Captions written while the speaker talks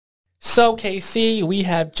So, Casey, we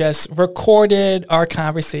have just recorded our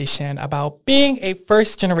conversation about being a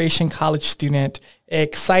first-generation college student, an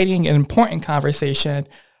exciting and important conversation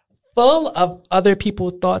full of other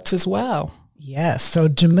people's thoughts as well. Yes. So,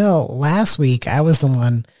 Jamil, last week I was the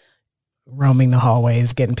one roaming the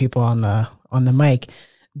hallways, getting people on the mic.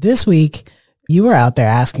 This week, you were out there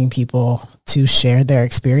asking people to share their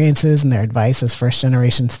experiences and their advice as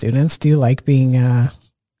first-generation students. Do you like being a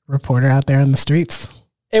reporter out there on the streets?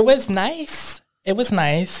 It was nice.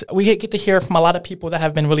 We get to hear from a lot of people that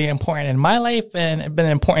have been really important in my life and been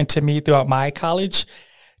important to me throughout my college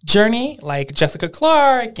journey, like Jessica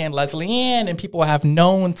Clark and Leslie Ann, and people I have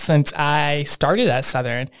known since I started at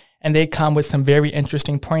Southern. And they come with some very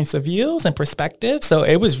interesting points of views and perspectives. So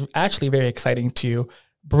it was actually very exciting to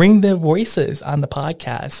bring their voices on the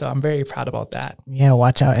podcast. So I'm very proud about that. Yeah,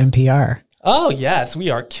 watch out NPR. Oh, yes, we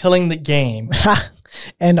are killing the game.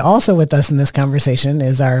 And also with us in this conversation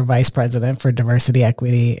is our Vice President for Diversity,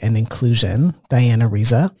 Equity, and Inclusion, Diana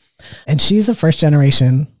Riza. And she's a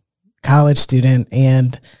first-generation college student.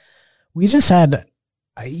 And we just had,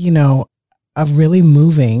 a really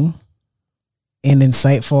moving and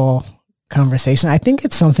insightful conversation. I think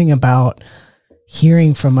it's something about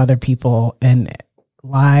hearing from other people and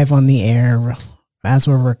live on the air as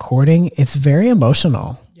we're recording. It's very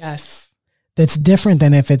emotional. Yes. That's different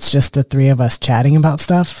than if it's just the three of us chatting about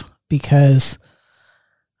stuff, because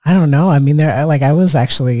I don't know. I mean, I was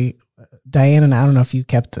actually, Diane, and I don't know if you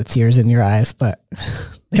kept the tears in your eyes, but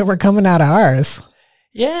they were coming out of ours.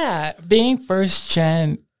 Yeah. Being first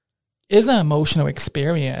gen is an emotional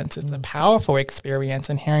experience. It's a powerful experience,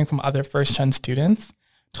 and hearing from other first gen students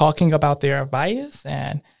talking about their advice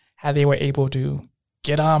and how they were able to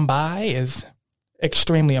get on by is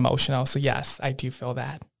extremely emotional. So yes, I do feel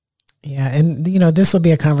that. Yeah. And, this will be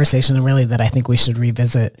a conversation really that I think we should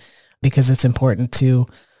revisit, because it's important to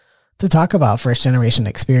talk about first generation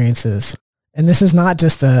experiences. And this is not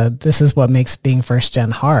just this is what makes being first gen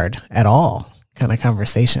hard at all kind of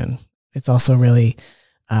conversation. It's also really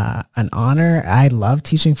an honor. I love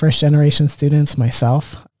teaching first generation students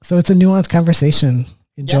myself. So it's a nuanced conversation.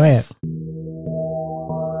 Enjoy it.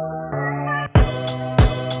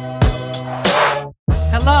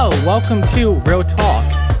 Hello, welcome to Real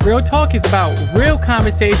Talk. Real Talk is about real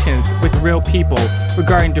conversations with real people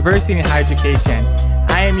regarding diversity in higher education.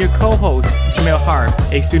 I am your co-host, Jamil Harb,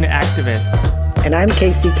 a student activist. And I'm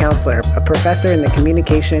Casey Counselor, a professor in the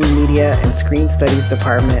Communication, Media, and Screen Studies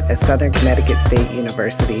Department at Southern Connecticut State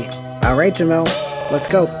University. All right, Jamil, let's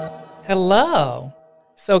go. Hello.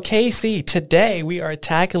 So, Casey, today we are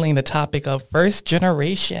tackling the topic of first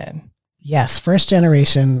generation. Yes, first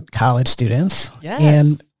generation college students. Yes.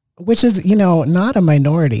 And which is, not a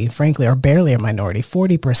minority, frankly, or barely a minority.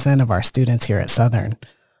 40% of our students here at Southern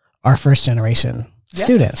are first generation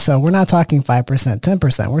students. So we're not talking 5%,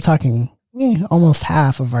 10%. We're talking almost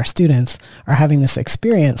half of our students are having this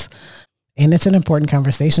experience. And it's an important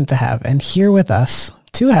conversation to have. And here with us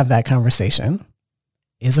to have that conversation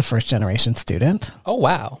is a first generation student. Oh,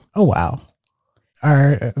 wow.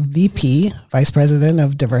 Our VP, Vice President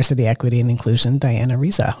of Diversity, Equity, and Inclusion, Diana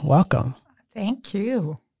Riza. Welcome. Thank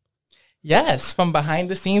you. Yes, from behind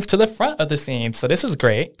the scenes to the front of the scenes. So this is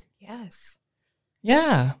great. Yes.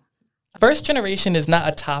 Yeah. First generation is not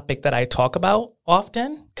a topic that I talk about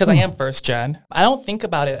often because I am first gen. I don't think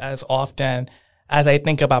about it as often as I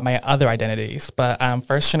think about my other identities, but I'm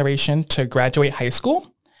first generation to graduate high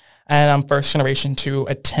school, and I'm first generation to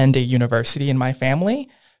attend a university in my family.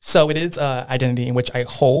 So it is an identity in which I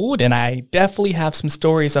hold, and I definitely have some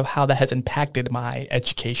stories of how that has impacted my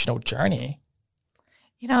educational journey.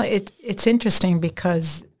 It's interesting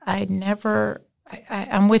because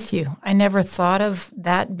I'm with you. I never thought of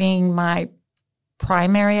that being my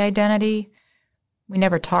primary identity. We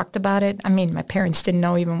never talked about it. I mean, my parents didn't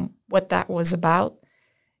know even what that was about.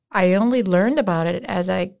 I only learned about it as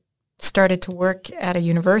I started to work at a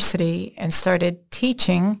university and started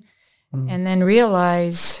teaching, and then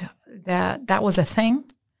realized that that was a thing.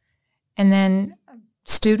 And then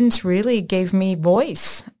students really gave me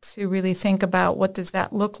voice to really think about what does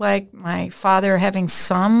that look like. My father having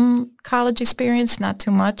some college experience, not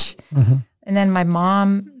too much. Mm-hmm. And then my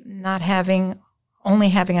mom only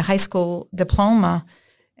having a high school diploma.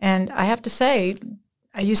 And I have to say,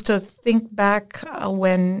 I used to think back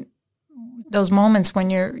when those moments when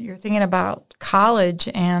you're thinking about college,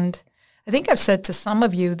 and I think I've said to some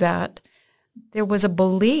of you that there was a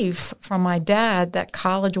belief from my dad that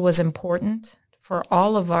college was important for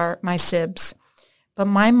all of my sibs. But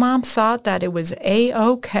my mom thought that it was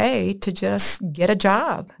A-okay to just get a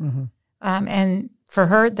job. Mm-hmm. And for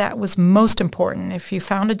her, that was most important. If you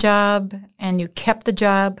found a job and you kept the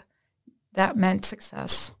job, that meant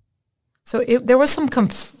success. So there was some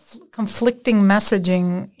conflicting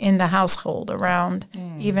messaging in the household around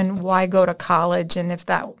even why go to college, and if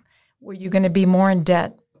that were you going to be more in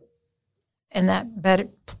debt, and that better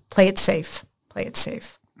play it safe.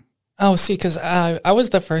 Oh, see, because I was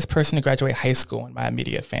the first person to graduate high school in my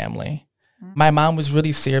immediate family. My mom was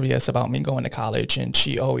really serious about me going to college, and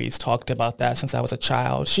she always talked about that since I was a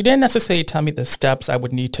child. She didn't necessarily tell me the steps I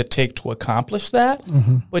would need to take to accomplish that,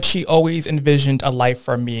 but she always envisioned a life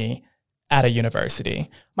for me at a university.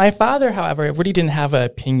 My father, however, really didn't have an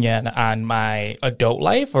opinion on my adult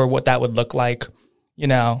life or what that would look like,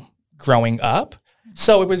 growing up.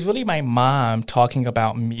 So it was really my mom talking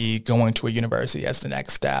about me going to a university as the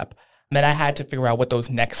next step. And then I had to figure out what those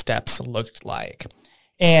next steps looked like.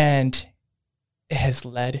 And it has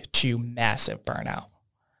led to massive burnout,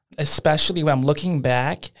 especially when I'm looking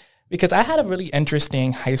back, because I had a really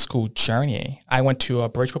interesting high school journey. I went to a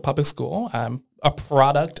Bridgewood Public School. I'm a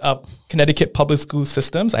product of Connecticut public school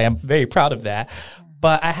systems. I am very proud of that.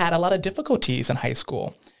 But I had a lot of difficulties in high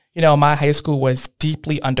school. My high school was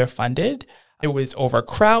deeply underfunded. It was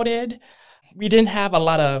overcrowded. We didn't have a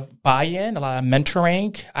lot of buy-in, a lot of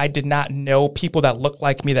mentoring. I did not know people that looked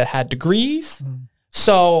like me that had degrees.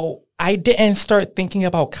 So I didn't start thinking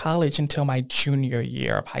about college until my junior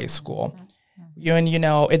year of high school. And,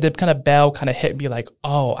 the kind of bell kind of hit me like,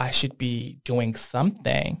 oh, I should be doing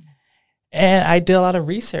something. And I did a lot of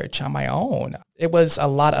research on my own. It was a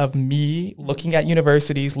lot of me looking at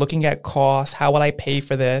universities, looking at costs. How will I pay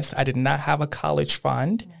for this? I did not have a college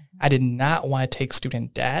fund. I did not want to take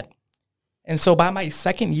student debt. And so by my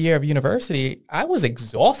second year of university, I was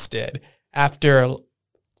exhausted after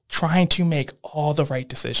trying to make all the right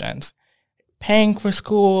decisions, paying for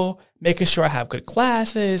school, making sure I have good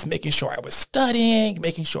classes, making sure I was studying,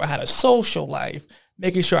 making sure I had a social life,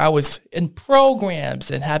 making sure I was in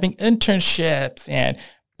programs and having internships and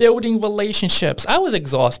building relationships. I was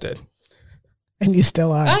exhausted. And you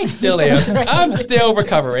still are. I still am. I'm still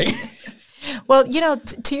recovering. Well,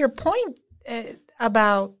 to your point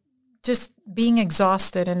about just being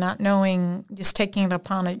exhausted and not knowing, just taking it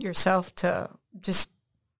upon it yourself to just,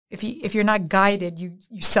 if you're not guided, you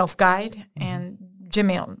self-guide. And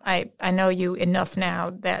Jamil, I know you enough now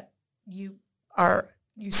that you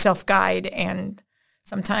self-guide, and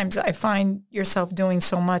sometimes I find yourself doing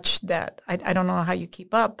so much that I don't know how you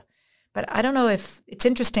keep up. But I don't know if it's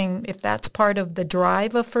interesting if that's part of the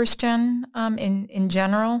drive of First Gen in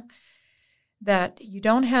general, that you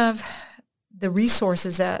don't have the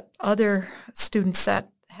resources that other students that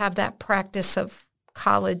have that practice of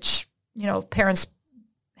college, parents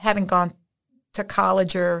having gone to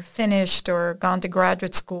college or finished or gone to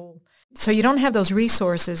graduate school. So you don't have those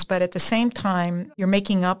resources, but at the same time, you're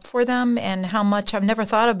making up for them. And how much, I've never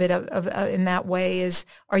thought of it in that way, is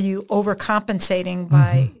are you overcompensating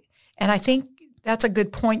by, and I think that's a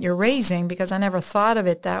good point you're raising, because I never thought of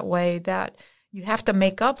it that way, that you have to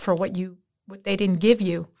make up for what they didn't give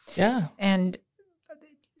you. Yeah. And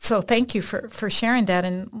so thank you for sharing that.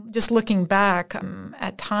 And just looking back,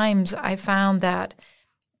 at times I found that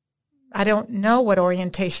I don't know what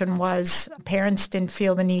orientation was. Parents didn't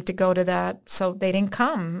feel the need to go to that, so they didn't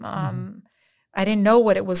come. I didn't know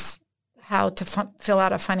what it was, how to fill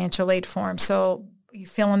out a financial aid form. So you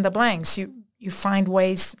fill in the blanks. You find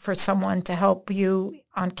ways for someone to help you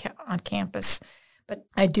on campus. But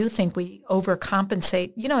I do think we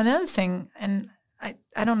overcompensate. Another thing, and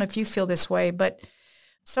I don't know if you feel this way, but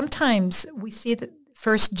sometimes we see that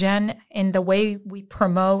First Gen in the way we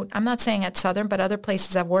promote. I'm not saying at Southern, but other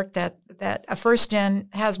places I've worked at, that a First Gen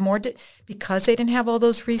has more, because they didn't have all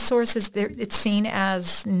those resources, it's seen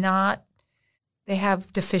as not, they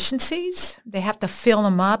have deficiencies. They have to fill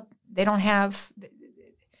them up. They don't have,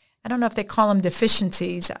 I don't know if they call them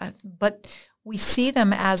deficiencies, but we see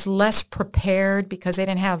them as less prepared because they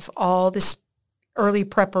didn't have all this early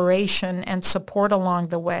preparation and support along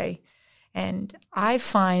the way. And I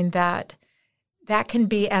find that can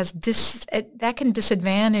be that can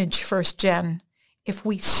disadvantage First Gen if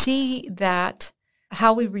we see that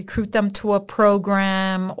how we recruit them to a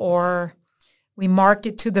program or we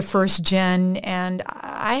market to the First Gen. And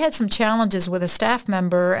I had some challenges with a staff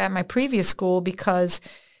member at my previous school because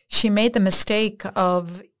she made the mistake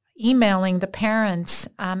of emailing the parents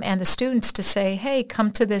and the students to say, hey,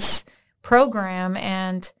 come to this program,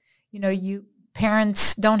 and you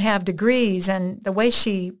parents don't have degrees. And the way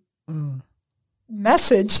she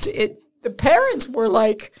messaged it, the parents were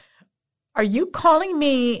like, are you calling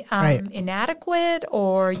me inadequate,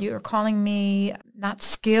 or you're calling me not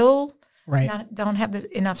skilled? Right. Don't have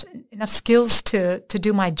enough skills to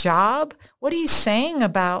do my job? What are you saying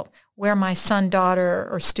about where my son, daughter,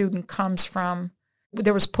 or student comes from.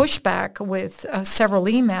 There was pushback with several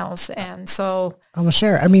emails, and so I'm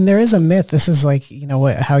sure. I mean, there is a myth. This is like,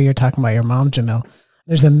 how you're talking about your mom, Jamil.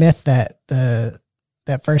 There's a myth that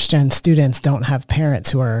that first gen students don't have parents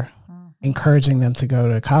who are encouraging them to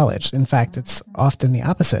go to college. In fact, it's often the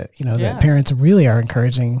opposite. That parents really are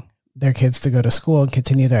encouraging their kids to go to school and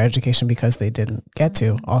continue their education because they didn't get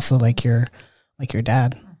to. Also, like your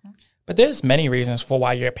dad. But there's many reasons for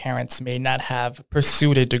why your parents may not have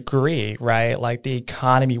pursued a degree, right? Like the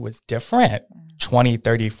economy was different 20,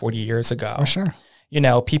 30, 40 years ago. For sure.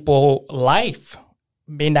 Life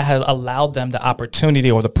may not have allowed them the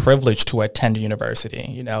opportunity or the privilege to attend a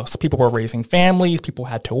university. So people were raising families, people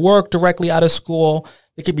had to work directly out of school.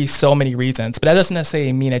 There could be so many reasons, but that doesn't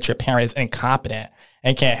necessarily mean that your parent is incompetent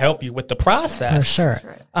and can't help you with the process. For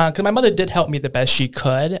sure. Because my mother did help me the best she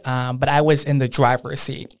could, but I was in the driver's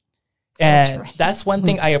seat. And that's one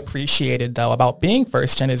thing I appreciated, though, about being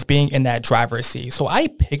first gen is being in that driver's seat. So I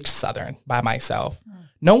picked Southern by myself.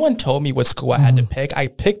 No one told me what school I had to pick. I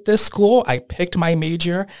picked this school. I picked my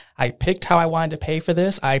major. I picked how I wanted to pay for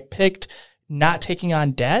this. I picked not taking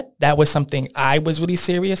on debt. That was something I was really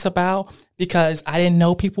serious about because I didn't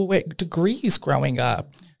know people with degrees growing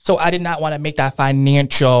up. So I did not want to make that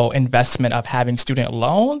financial investment of having student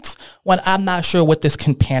loans when I'm not sure what this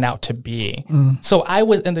can pan out to be. So I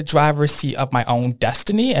was in the driver's seat of my own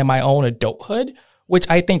destiny and my own adulthood, which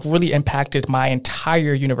I think really impacted my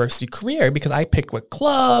entire university career because I picked what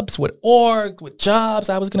clubs, what orgs, what jobs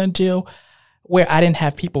I was going to do, where I didn't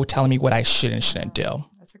have people telling me what I should and shouldn't do.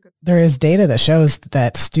 There is data that shows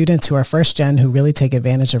that students who are first gen who really take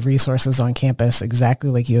advantage of resources on campus,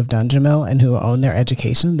 exactly like you have done, Jamil, and who own their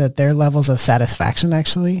education, that their levels of satisfaction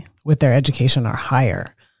actually with their education are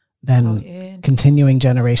higher than continuing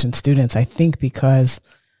generation students. I think because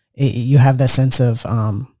you have that sense of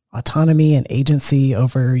autonomy and agency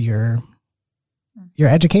over your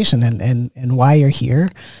education and why you're here.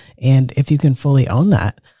 And if you can fully own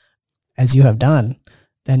that, as you have done,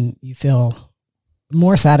 then you feel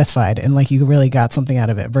more satisfied and like you really got something out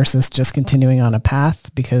of it versus just continuing on a path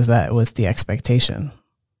because that was the expectation.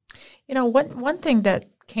 One thing that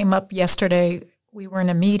came up yesterday, we were in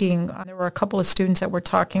a meeting. There were a couple of students that were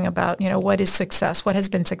talking about, what is success? What has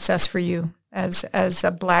been success for you as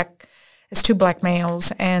two black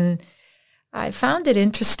males? And I found it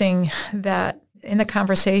interesting that in the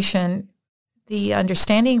conversation, the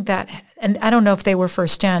understanding that, and I don't know if they were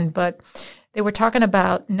first gen, but they were talking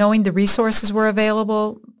about knowing the resources were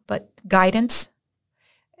available, but guidance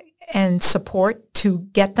and support to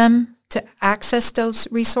get them to access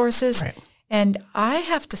those resources. Right. And I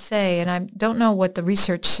have to say, and I don't know what the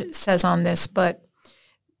research says on this, but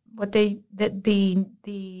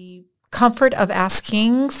the comfort of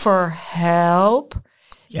asking for help.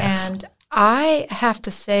 Yes. And I have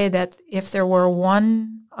to say that if there were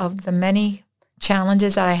one of the many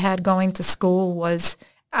challenges that I had going to school was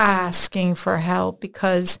asking for help,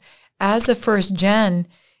 because as a first gen,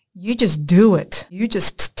 you just do it. You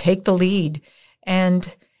just take the lead.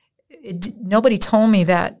 And nobody told me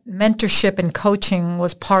that mentorship and coaching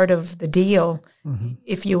was part of the deal.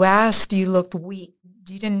 If you asked, you looked weak.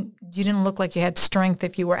 You didn't look like you had strength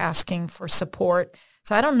if you were asking for support.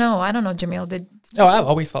 So I don't know, Jamil. No, I've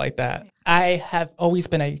always felt like that. I have always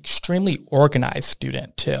been an extremely organized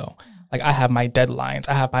student too. Like I have my deadlines.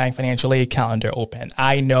 I have my financial aid calendar open.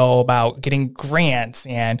 I know about getting grants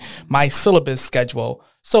and my syllabus schedule.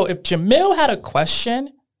 So if Jamil had a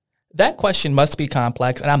question, that question must be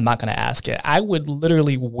complex and I'm not going to ask it. I would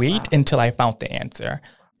literally wait until I found the answer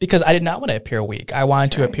because I did not want to appear weak. I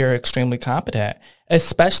wanted to appear extremely competent,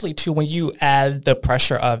 especially too when you add the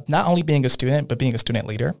pressure of not only being a student, but being a student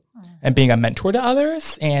leader and being a mentor to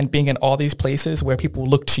others and being in all these places where people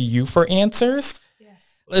look to you for answers.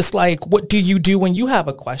 It's like, what do you do when you have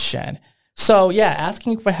a question? So yeah,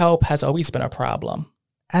 asking for help has always been a problem.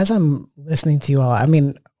 As I'm listening to you all, I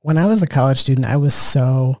mean, when I was a college student, I was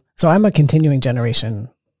so I'm a continuing generation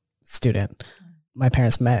student. My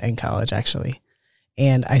parents met in college actually.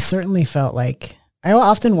 And I certainly felt like, I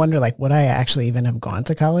often wonder like, would I actually even have gone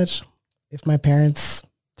to college if my parents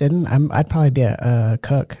didn't? I'd probably be a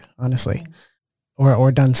cook, honestly.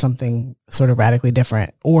 Or done something sort of radically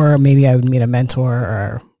different. Or maybe I would meet a mentor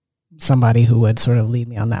or somebody who would sort of lead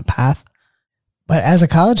me on that path. But as a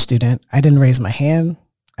college student, I didn't raise my hand.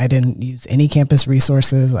 I didn't use any campus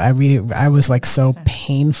resources. I was like so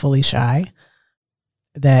painfully shy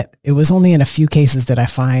that it was only in a few cases that I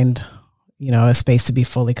find, a space to be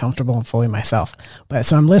fully comfortable and fully myself. But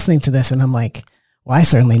so I'm listening to this and I'm like, well, I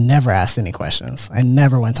certainly never asked any questions. I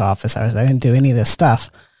never went to office hours. I didn't do any of this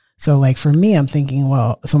stuff. So like for me, I'm thinking,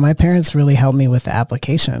 well, so my parents really helped me with the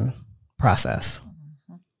application process.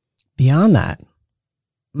 Beyond that,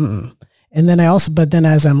 mm-mm. And then but then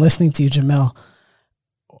as I'm listening to you, Jamil,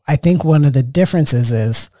 I think one of the differences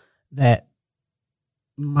is that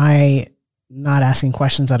my not asking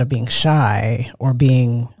questions out of being shy or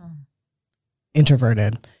being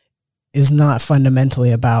introverted is not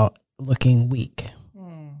fundamentally about looking weak.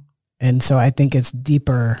 And so I think it's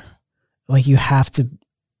deeper, like you have to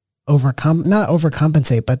not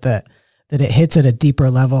overcompensate, but that it hits at a deeper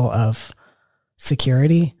level of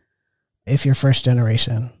security if you're first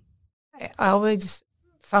generation. I always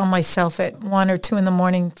found myself at 1 or 2 in the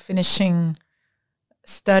morning finishing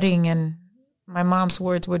studying, and my mom's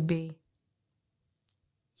words would be,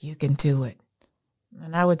 "You can do it."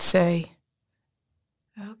 And I would say,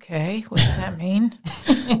 "Okay, what does that mean?"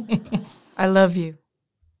 "I love you."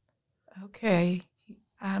 "Okay,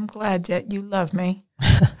 I'm glad that you love me.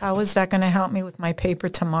 How is that going to help me with my paper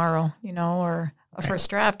tomorrow, or a first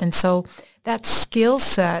draft?" And so that skill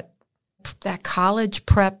set, that college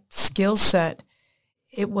prep skill set,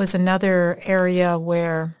 it was another area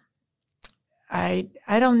where I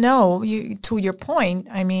don't know, to your point,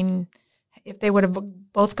 I mean, if they would have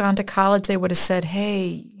both gone to college, they would have said,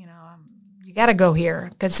 "Hey, you got to go here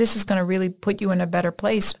because this is going to really put you in a better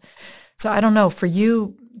place." So I don't know, for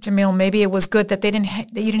you, Jamil, maybe it was good that that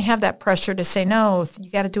you didn't have that pressure to say, "No,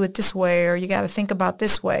 you got to do it this way," or "You got to think about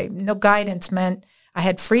this way." No guidance meant I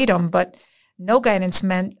had freedom, but no guidance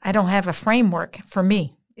meant I don't have a framework for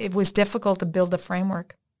me. It was difficult to build a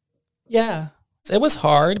framework. Yeah, it was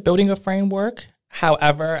hard building a framework.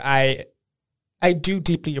 However, I do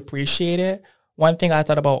deeply appreciate it. One thing I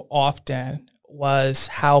thought about often was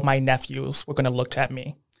how my nephews were going to look at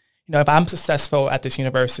me. If I'm successful at this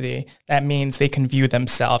university, that means they can view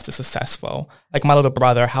themselves as successful. Like my little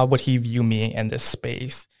brother, how would he view me in this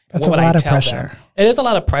space? That's a lot of pressure. Them? It is a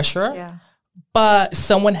lot of pressure. Yeah. But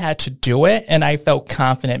someone had to do it, and I felt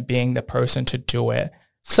confident being the person to do it.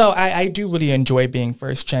 So I do really enjoy being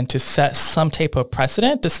first gen to set some type of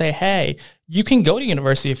precedent to say, hey, you can go to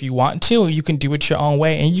university if you want to, you can do it your own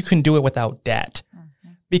way, and you can do it without debt.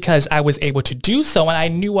 Because I was able to do so, and I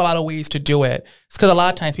knew a lot of ways to do it. It's because a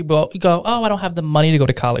lot of times people go, "Oh, I don't have the money to go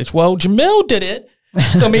to college." Well, Jamil did it,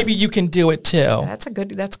 so maybe you can do it too.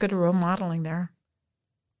 That's good role modeling there.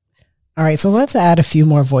 All right, so let's add a few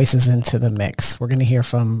more voices into the mix. We're going to hear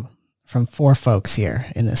from 4 folks here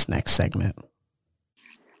in this next segment.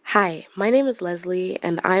 Hi, my name is Leslie,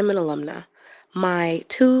 and I'm an alumna. My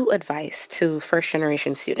 2 advice to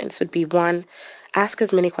first-generation students would be, 1, ask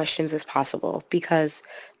as many questions as possible, because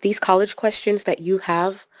these college questions that you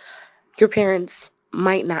have, your parents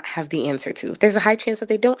might not have the answer to. There's a high chance that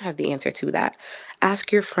they don't have the answer to that.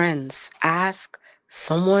 Ask your friends. Ask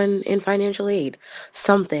someone in financial aid,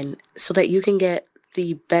 something, so that you can get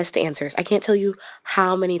the best answers. I can't tell you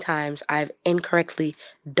how many times I've incorrectly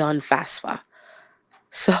done FAFSA.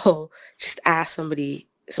 So just ask somebody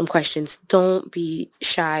some questions. Don't be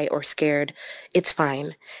shy or scared. It's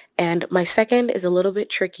fine. And my second is a little bit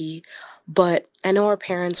tricky, but I know our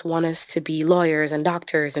parents want us to be lawyers and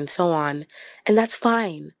doctors and so on, and that's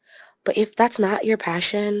fine. But if that's not your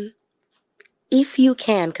passion, if you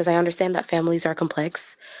can, because I understand that families are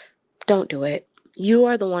complex, don't do it. You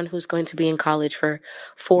are the one who's going to be in college for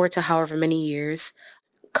 4 to however many years,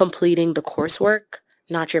 completing the coursework,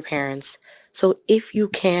 not your parents. So if you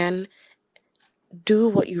can, do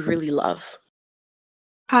what you really love.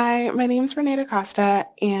 Hi, my name is Renee DaCosta,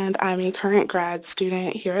 and I'm a current grad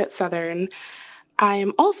student here at Southern. I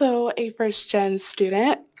am also a first-gen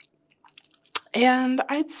student, and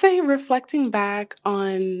I'd say reflecting back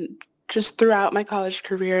on just throughout my college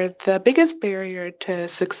career, the biggest barrier to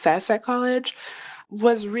success at college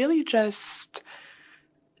was really just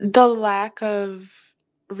the lack of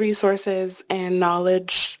resources and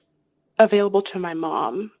knowledge available to my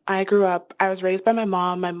mom. I was raised by my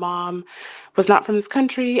mom. My mom was not from this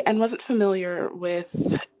country and wasn't familiar with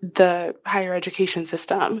the higher education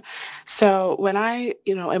system. So when I,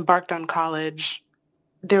 embarked on college,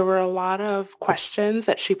 there were a lot of questions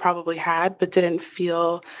that she probably had, but didn't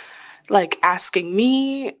feel like asking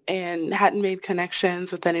me, and hadn't made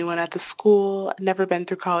connections with anyone at the school, never been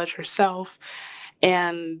through college herself,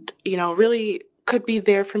 and, really could be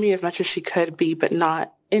there for me as much as she could be, but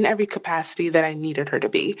not in every capacity that I needed her to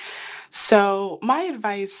be. So my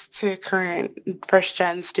advice to current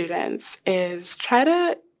first-gen students is try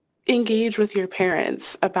to engage with your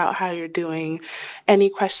parents about how you're doing. Any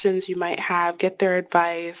questions you might have, get their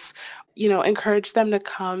advice, encourage them to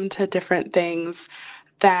come to different things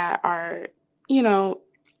that are,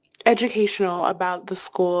 educational about the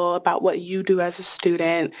school, about what you do as a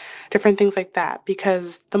student, different things like that.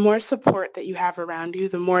 Because the more support that you have around you,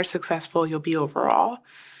 the more successful you'll be overall.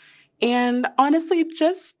 And honestly,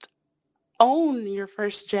 just own your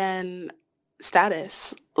first gen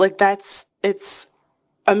status. Like it's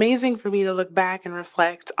amazing for me to look back and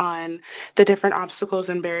reflect on the different obstacles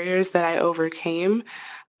and barriers that I overcame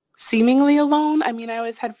seemingly alone. I mean, I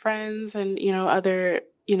always had friends and, other,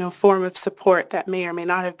 form of support that may or may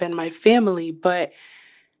not have been my family, but,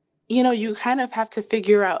 you kind of have to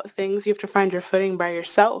figure out things. You have to find your footing by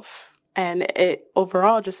yourself. And it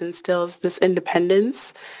overall just instills this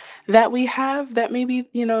independence that we have that maybe,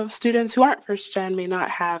 students who aren't first gen may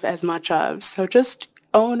not have as much of. So just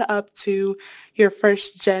own up to your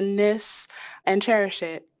first gen-ness and cherish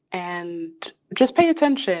it and just pay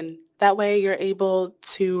attention. That way you're able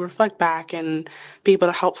to reflect back and be able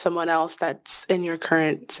to help someone else that's in your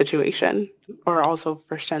current situation or also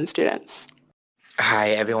first gen students. Hi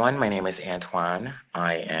everyone, my name is Antoine.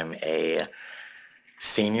 I am a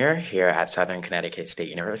senior here at Southern Connecticut State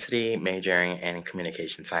University, majoring in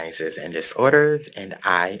communication sciences and disorders, and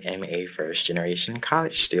I am a first generation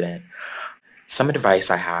college student. Some advice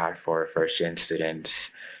I have for first gen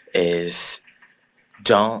students is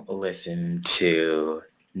don't listen to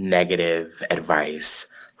negative advice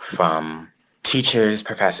from teachers,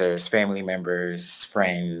 professors, family members,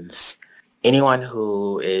 friends, anyone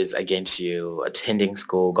who is against you attending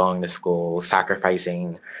school, going to school,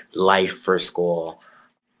 sacrificing life for school.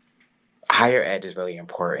 Higher ed is really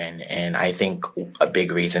important, and I think a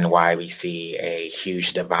big reason why we see a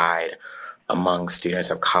huge divide among students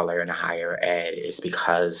of color in higher ed is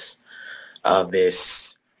because of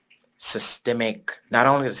this systemic, not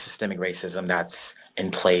only the systemic racism that's in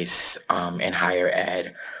place in higher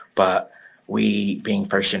ed, but we being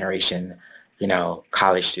first generation,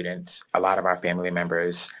 college students, a lot of our family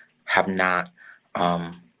members have not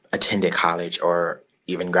attended college or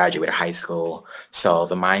even graduated high school. So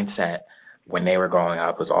the mindset when they were growing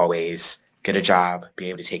up was always get a job, be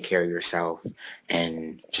able to take care of yourself,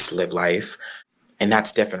 and just live life. And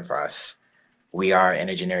that's different for us. We are in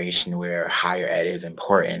a generation where higher ed is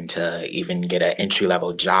important to even get an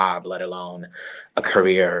entry-level job, let alone a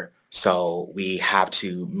career. So we have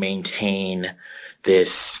to maintain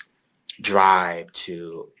this drive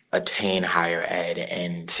to attain higher ed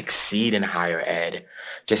and succeed in higher ed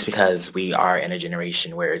just because we are in a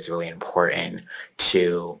generation where it's really important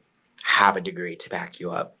to have a degree to back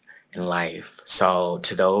you up in life. So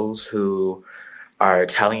to those who are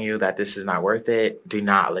telling you that this is not worth it, do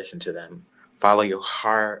not listen to them. Follow your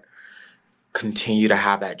heart, continue to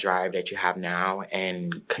have that drive that you have now,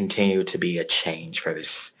 and continue to be a change for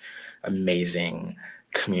this amazing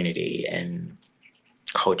community and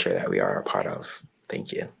culture that we are a part of.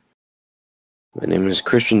 Thank you. My name is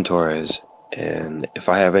Christian Torres, and if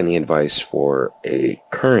I have any advice for a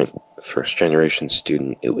current first generation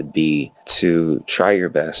student, it would be to try your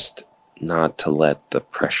best not to let the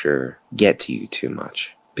pressure get to you too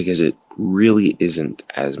much, because it really isn't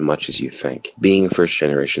as much as you think. Being a first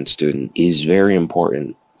generation student is very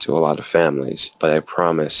important to a lot of families, but I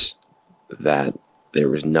promise that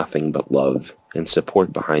there is nothing but love and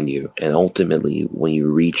support behind you. And ultimately, when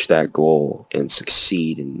you reach that goal and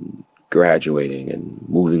succeed in graduating and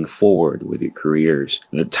moving forward with your careers,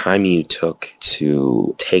 the time you took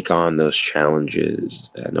to take on those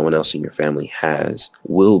challenges that no one else in your family has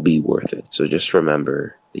will be worth it. So just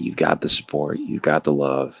remember that you've got the support, you've got the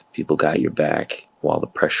love, people got your back. While the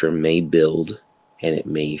pressure may build and it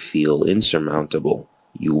may feel insurmountable,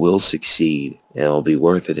 you will succeed and it'll be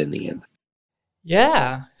worth it in the end.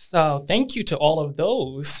 Yeah. So thank you to all of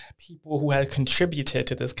those people who have contributed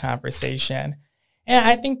to this conversation. And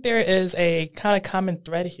I think there is a kind of common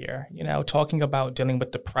thread here, talking about dealing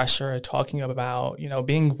with the pressure, talking about,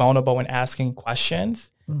 being vulnerable and asking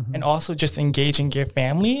questions, and also just engaging your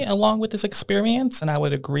family along with this experience. And I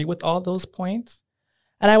would agree with all those points.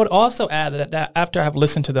 And I would also add that after I've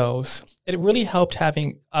listened to those, it really helped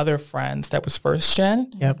having other friends that was first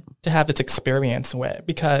gen to have this experience with,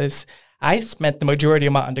 because I spent the majority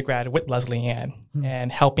of my undergrad with Leslie Ann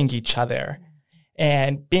and helping each other.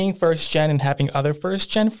 And being first gen and having other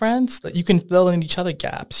first gen friends, that you can fill in each other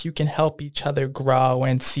gaps. You can help each other grow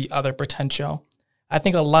and see other potential. I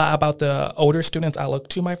think a lot about the older students I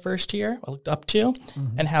looked up to,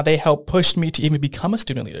 and how they helped push me to even become a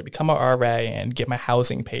student leader, become an RA and get my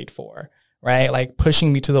housing paid for, right? Like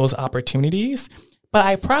pushing me to those opportunities. But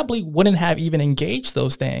I probably wouldn't have even engaged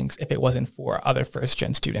those things if it wasn't for other first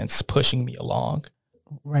gen students pushing me along.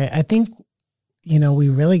 Right. I think, we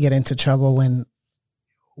really get into trouble when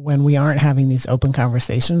when we aren't having these open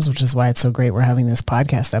conversations, which is why it's so great we're having this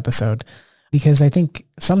podcast episode, because I think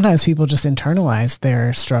sometimes people just internalize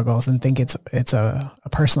their struggles and think it's a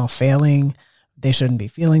personal failing. They shouldn't be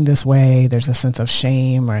feeling this way. There's a sense of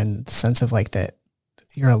shame or a sense of like that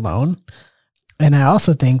you're alone. And I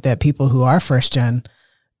also think that people who are first gen,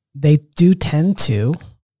 they do tend to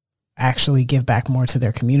actually give back more to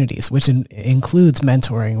their communities, which includes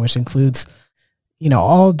mentoring, which includes,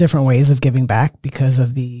 all different ways of giving back because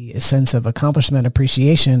of the sense of accomplishment,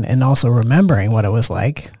 appreciation, and also remembering what it was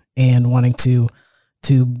like and wanting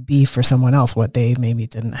to be for someone else what they maybe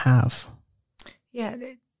didn't have. Yeah,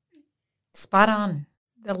 spot on.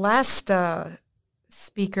 The last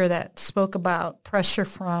speaker that spoke about pressure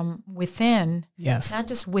from within, yes, not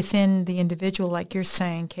just within the individual, like you're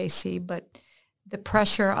saying, Casey, but the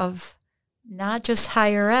pressure of not just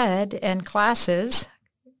higher ed and classes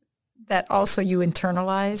that also you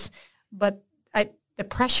internalize, but the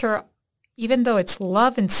pressure, even though it's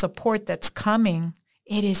love and support that's coming,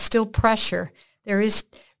 it is still pressure.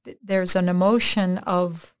 There's an emotion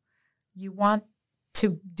of you want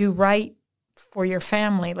to do right for your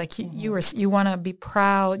family, like you want to be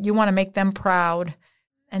proud, you want to make them proud,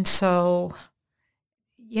 and so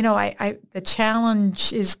the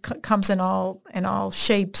challenge comes in all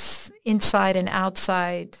shapes, inside and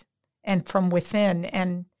outside, and from within,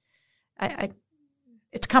 and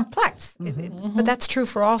it's complex, but that's true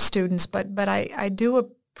for all students. But I do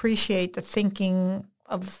appreciate the thinking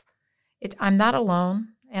of it. I'm not alone,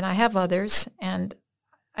 and I have others, and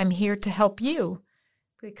I'm here to help you.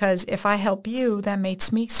 Because if I help you, that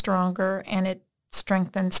makes me stronger, and it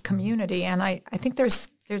strengthens community. And I think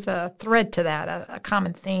there's a thread to that, a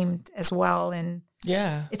common theme as well. And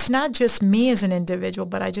yeah, it's not just me as an individual,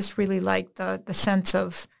 but I just really like the sense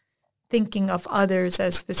of thinking of others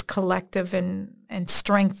as this collective and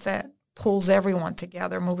strength that pulls everyone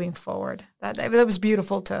together moving forward. That was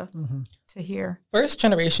beautiful to hear. First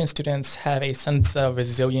generation students have a sense of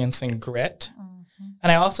resilience and grit.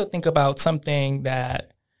 And I also think about something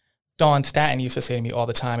that Dawn Staton used to say to me all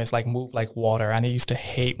the time is like, move like water. And I used to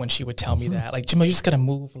hate when she would tell me that, like, Jim, you're just going to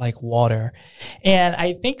move like water. And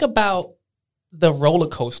I think about the roller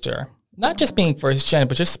coaster, not just being first gen,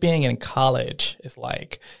 but just being in college is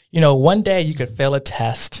like, one day you could fail a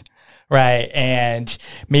test, right? And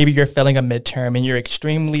maybe you're failing a midterm and you're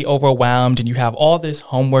extremely overwhelmed and you have all this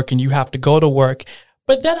homework and you have to go to work.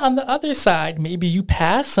 But then on the other side, maybe you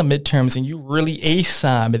pass some midterms and you really ace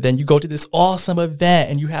some, and then you go to this awesome event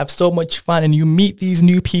and you have so much fun and you meet these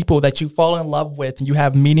new people that you fall in love with and you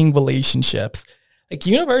have meaningful relationships. Like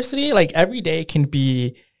university, like every day can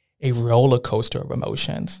be a roller coaster of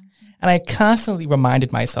emotions. And I constantly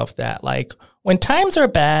reminded myself that like when times are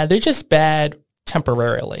bad, they're just bad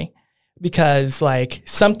temporarily. Because like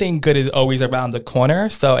something good is always around the corner.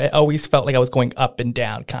 So it always felt like I was going up and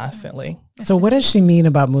down constantly. So what does she mean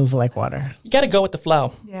about move like water? You got to go with the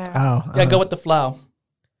flow. Yeah. Oh, you got to go with the flow.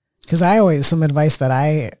 Because some advice that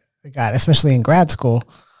I got, especially in grad school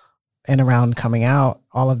and around coming out,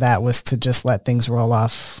 all of that was to just let things roll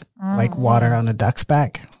off like water on a duck's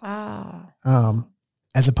back.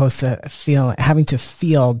 As opposed to having to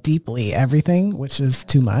feel deeply everything, which is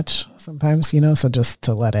too much sometimes, so just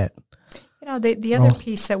to let it. The other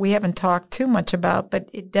piece that we haven't talked too much about, but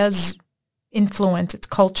it does influence its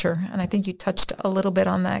culture. And I think you touched a little bit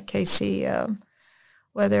on that, Casey,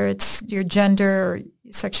 whether it's your gender or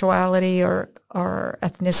sexuality or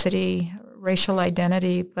ethnicity, racial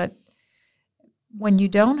identity. But when you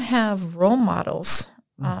don't have role models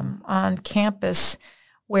on campus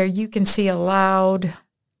where you can see a loud,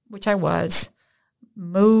 which I was,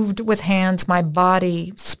 moved with hands, my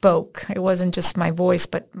body spoke. It wasn't just my voice,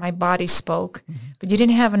 but my body spoke. But you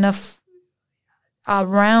didn't have enough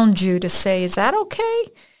around you to say, is that okay?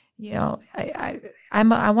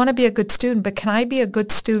 I want to be a good student, but can I be a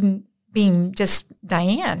good student being just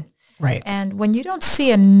Diane? Right. And when you don't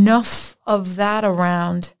see enough of that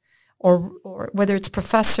around, or whether it's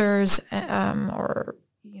professors or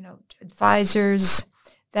advisors,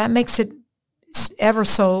 that makes it ever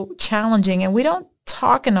so challenging. And we don't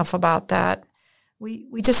talk enough about that.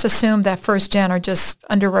 We just assume that first gen are just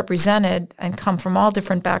underrepresented and come from all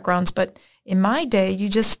different backgrounds. But in my day, you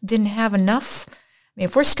just didn't have enough. I mean,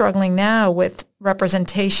 if we're struggling now with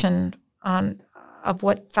representation of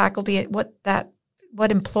what faculty,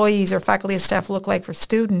 what employees or faculty and staff look like for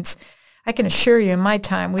students, I can assure you in my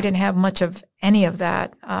time, we didn't have much of any of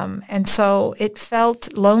that. And so it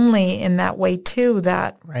felt lonely in that way too,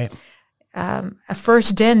 that right. A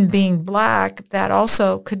first gen being Black that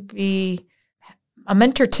also could be a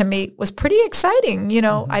mentor to me was pretty exciting.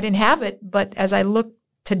 I didn't have it, but as I look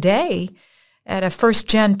today, at a first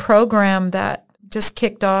gen program that just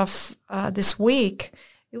kicked off this week,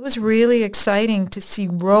 it was really exciting to see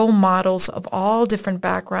role models of all different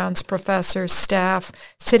backgrounds, professors,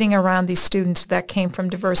 staff, sitting around these students that came from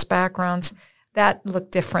diverse backgrounds. That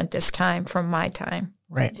looked different this time from my time.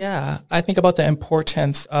 Right. Yeah. I think about the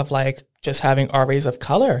importance of like just having RAs of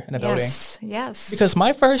color in a building. Yes. Because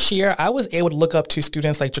my first year, I was able to look up to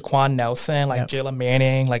students like Jaquan Nelson, like Jayla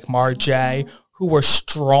Manning, like Mar J, who were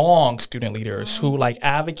strong student leaders, who like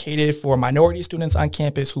advocated for minority students on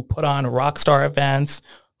campus, who put on rock star events,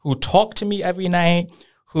 who talked to me every night,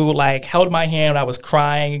 who like held my hand when I was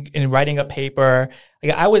crying and writing a paper.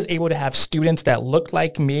 Like I was able to have students that looked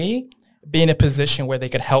like me be in a position where they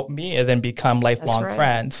could help me and then become lifelong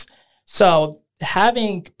friends. So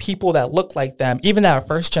having people that look like them, even that are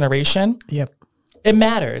first generation, it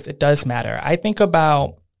matters. It does matter. I think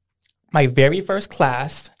about my very first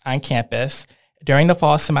class on campus during the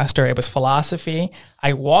fall semester. It was philosophy.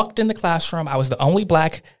 I walked in the classroom. I was the only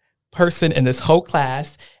Black person in this whole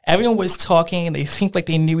class. Everyone was talking. They seemed like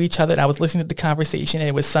they knew each other. And I was listening to the conversation, and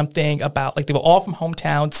it was something about like they were all from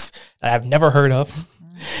hometowns that I've never heard of.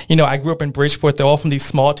 You know, I grew up in Bridgeport. They're all from these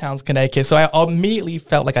small towns, Connecticut. So I immediately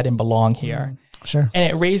felt like I didn't belong here. Sure.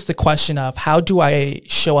 And it raised the question of how do I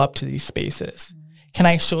show up to these spaces? Can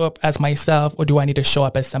I show up as myself, or do I need to show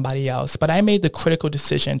up as somebody else? But I made the critical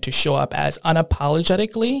decision to show up as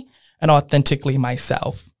unapologetically and authentically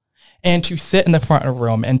myself, and to sit in the front of the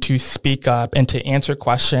room and to speak up and to answer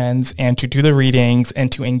questions and to do the readings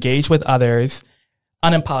and to engage with others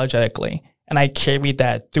unapologetically. And I carried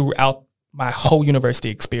that throughout my whole university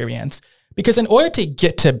experience, because in order to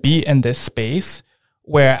get to be in this space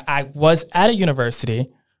where I was at a university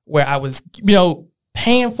where I was, you know,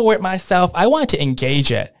 paying for it myself, I wanted to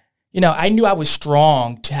engage it. You know, I knew I was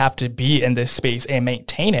strong to have to be in this space and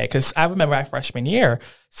maintain it, because I remember my freshman year,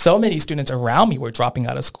 so many students around me were dropping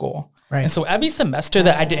out of school. Right. And so every semester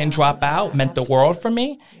that I didn't drop out meant the world for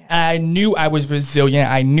me. And I knew I was resilient.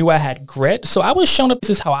 I knew I had grit. So I was showing up.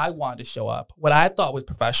 This is how I wanted to show up, what I thought was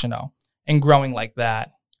professional, and growing like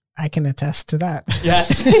that. I can attest to that.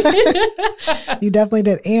 Yes. You definitely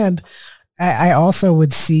did. And I also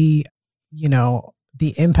would see, you know,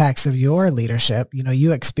 the impacts of your leadership. You know,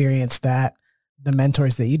 you experienced that, the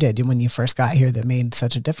mentors that you did when you first got here that made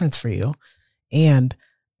such a difference for you. And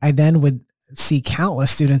I then would see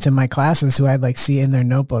countless students in my classes who I'd like see in their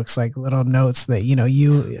notebooks, like little notes that, you know,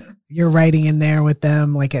 you're writing in there with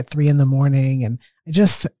them like at 3 a.m. And I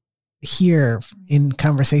just hear in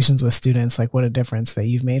conversations with students, like what a difference that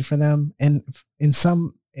you've made for them. And in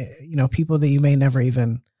some, you know, people that you may never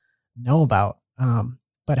even know about,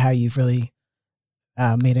 but how you've really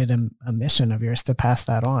made it a mission of yours to pass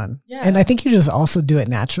that on. Yeah. And I think you just also do it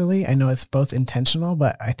naturally. I know it's both intentional,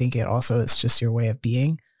 but I think it also is just your way of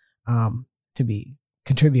being, to be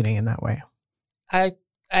contributing in that way.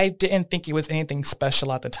 I didn't think it was anything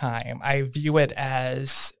special at the time. I view it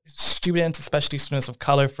as students, especially students of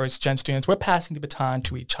color, first-gen students, we're passing the baton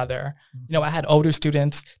to each other. You know, I had older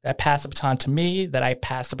students that passed the baton to me, that I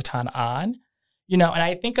passed the baton on. You know, and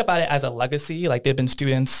I think about it as a legacy. Like there have been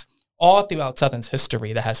students all throughout Southern's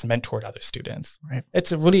history that has mentored other students. Right.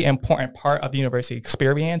 It's a really important part of the university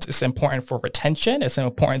experience. It's important for retention. It's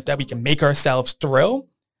important that we can make ourselves through.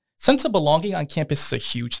 Sense of belonging on campus is a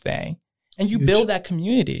huge thing. And you build that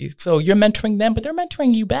community. So you're mentoring them, but they're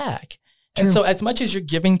mentoring you back. True. And so as much as you're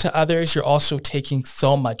giving to others, you're also taking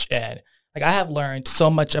so much in. Like I have learned so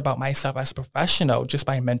much about myself as a professional just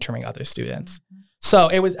by mentoring other students. Mm-hmm. So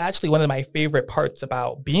it was actually one of my favorite parts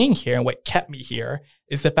about being here, and what kept me here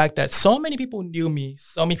is the fact that so many people knew me,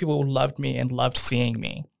 so many people loved me and loved seeing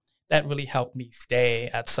me. That really helped me stay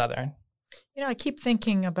at Southern. You know, I keep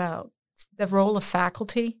thinking about the role of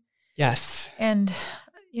faculty. Yes. And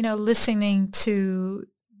you know, listening to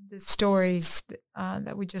the stories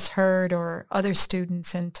that we just heard, or other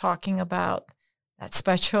students, and talking about that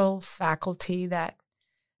special faculty that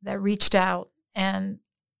reached out and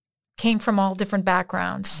came from all different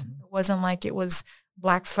backgrounds. Mm-hmm. It wasn't like it was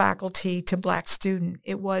Black faculty to Black student.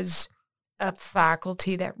 It was a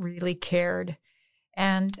faculty that really cared.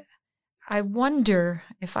 And I wonder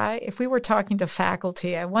if we were talking to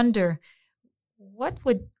faculty, I wonder what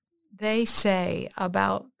would they say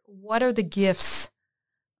about what are the gifts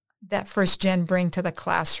that first gen bring to the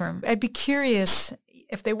classroom. I'd be curious,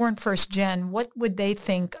 if they weren't first gen, what would they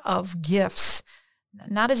think of gifts,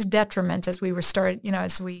 not as detriment as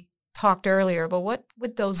as we talked earlier, but what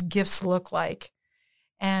would those gifts look like?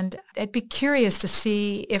 And I'd be curious to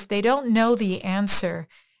see if they don't know the answer,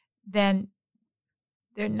 then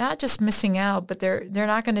they're not just missing out, but they're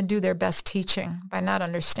not going to do their best teaching by not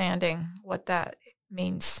understanding what that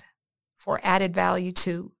means for added value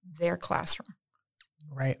to their classroom.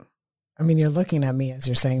 Right. I mean, you're looking at me as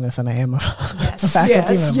you're saying this, and I am a Yes,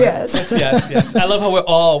 faculty member. Yes. I love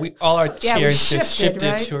how we all our chairs just shifted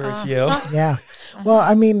right? towards you. Yeah. Well,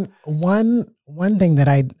 I mean, one thing that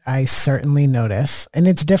I certainly notice, and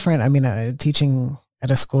it's different. I mean, teaching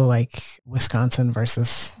at a school like Wisconsin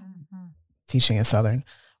versus teaching at Southern,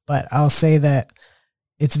 but I'll say that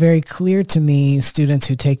it's very clear to me students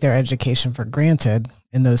who take their education for granted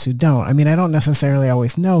and those who don't. I mean, I don't necessarily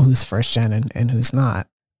always know who's first gen and who's not,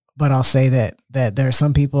 but I'll say that there are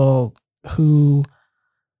some people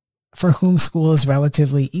for whom school is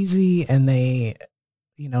relatively easy and they,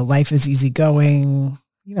 life is easygoing,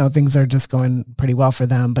 things are just going pretty well for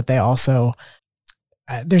them, but they also,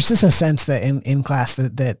 there's just a sense that in class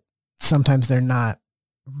that sometimes they're not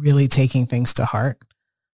really taking things to heart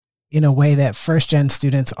in a way that first gen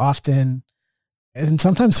students often, and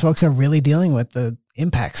sometimes folks are really dealing with the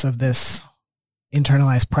impacts of this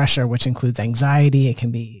internalized pressure, which includes anxiety. It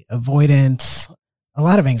can be avoidance, a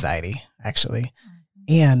lot of anxiety, actually.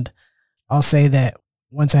 And I'll say that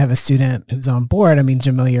once I have a student who's on board, I mean,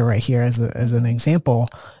 Jamil, you're right here as an example,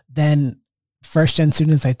 then first gen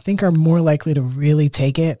students, I think, are more likely to really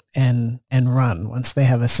take it and run once they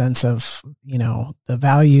have a sense of, the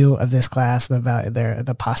value of this class,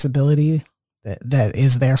 the possibility that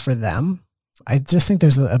is there for them. I just think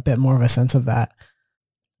there's a bit more of a sense of that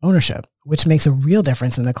ownership, which makes a real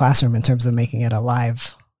difference in the classroom in terms of making it a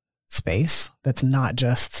live space that's not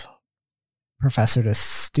just professor to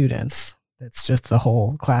students. It's just the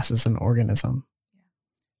whole class as an organism.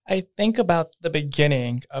 I think about the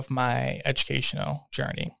beginning of my educational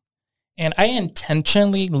journey, and I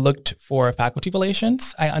intentionally looked for faculty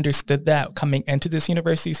relations. I understood that coming into this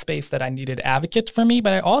university space that I needed advocates for me,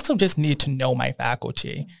 but I also just needed to know my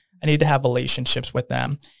faculty. I needed to have relationships with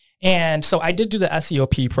them. And so I did do the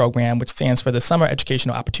SEOP program, which stands for the Summer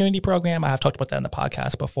Educational Opportunity Program. I have talked about that in the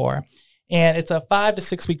podcast before. And it's a 5 to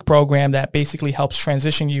 6 week program that basically helps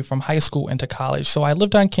transition you from high school into college. So I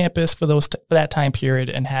lived on campus for that time period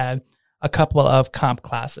and had a couple of comp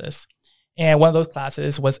classes. And one of those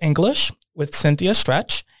classes was English with Cynthia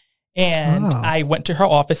Stretch. And I went to her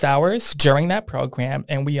office hours during that program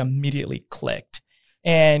and we immediately clicked.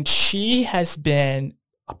 And she has been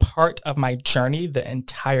a part of my journey the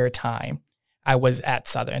entire time I was at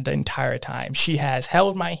Southern, the entire time. She has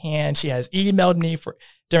held my hand. She has emailed me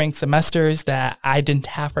during semesters that I didn't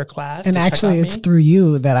have her class. And actually, it's through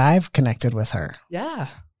you that I've connected with her. Yeah.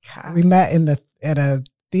 We met at a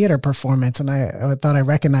theater performance, and I thought I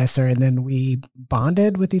recognized her, and then we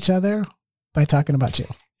bonded with each other by talking about you.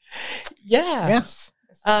 Yeah. Yes.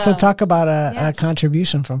 So talk about a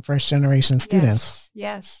contribution from first generation students.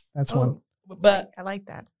 Yes. That's one. But I like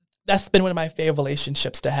that. That's been one of my favorite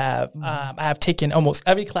relationships to have. I have taken almost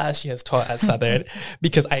every class she has taught at Southern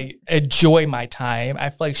because I enjoy my time. I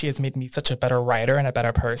feel like she has made me such a better writer and a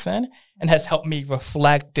better person and has helped me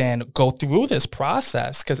reflect and go through this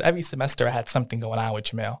process because every semester I had something going on with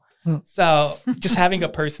Jamil. So just having a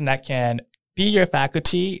person that can be your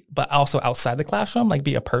faculty, but also outside the classroom, like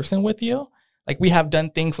be a person with you. Like we have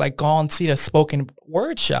done things like go and see a spoken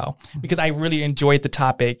word show because I really enjoyed the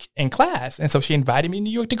topic in class. And so she invited me to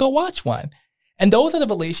New York to go watch one. And those are the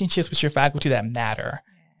relationships with your faculty that matter.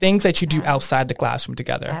 Things that you do outside the classroom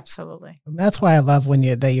together. Absolutely. And that's why I love when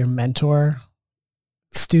you mentor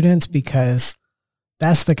students because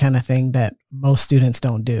that's the kind of thing that most students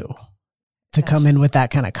don't do. To come in with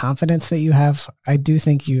that kind of confidence that you have, I do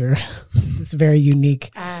think you're this very unique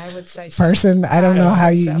I would say so. person. I don't know how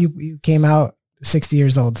you came out 60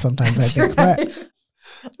 years old sometimes, I think. Right.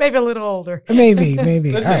 But maybe a little older. Maybe.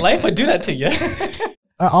 Listen, right. Life would do that to you.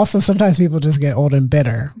 Also, sometimes people just get old and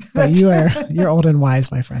bitter. But you're old and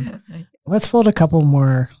wise, my friend. Let's fold a couple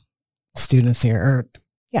more students here.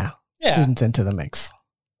 Students into the mix.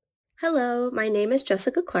 Hello, my name is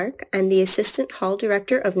Jessica Clark. I'm the Assistant Hall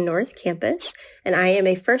Director of North Campus, and I am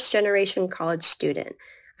a first-generation college student.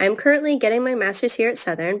 I'm currently getting my master's here at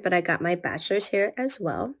Southern, but I got my bachelor's here as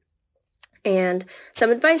well. And some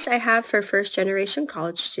advice I have for first-generation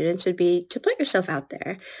college students would be to put yourself out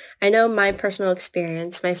there. I know my personal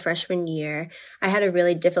experience, my freshman year, I had a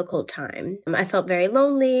really difficult time. I felt very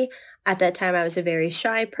lonely. At that time, I was a very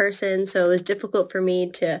shy person, so it was difficult for me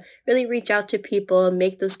to really reach out to people and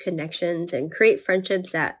make those connections and create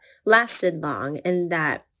friendships that lasted long and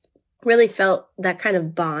that really felt that kind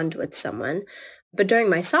of bond with someone. But during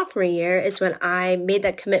my sophomore year is when I made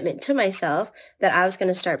that commitment to myself that I was going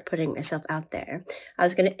to start putting myself out there. I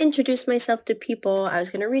was going to introduce myself to people. I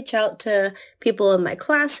was going to reach out to people in my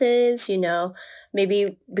classes,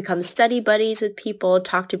 maybe become study buddies with people,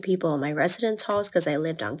 talk to people in my residence halls because I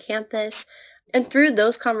lived on campus. And through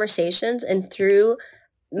those conversations and through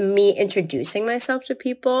me introducing myself to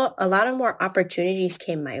people, a lot of more opportunities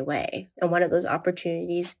came my way. And one of those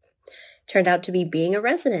opportunities turned out to be being a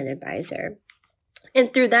resident advisor.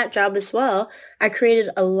 And through that job as well, I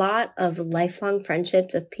created a lot of lifelong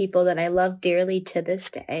friendships of people that I love dearly to this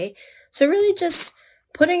day. So really just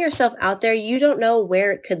putting yourself out there, you don't know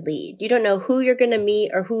where it could lead. You don't know who you're going to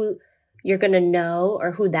meet or who you're going to know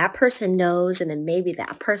or who that person knows. And then maybe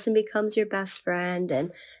that person becomes your best friend.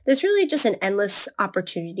 And there's really just an endless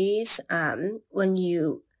opportunities when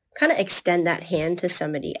you kind of extend that hand to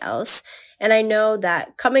somebody else. And I know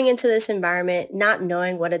that coming into this environment, not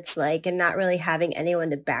knowing what it's like and not really having anyone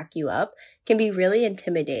to back you up can be really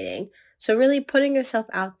intimidating. So really putting yourself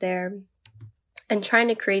out there and trying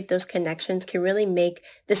to create those connections can really make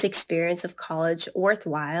this experience of college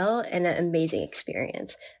worthwhile and an amazing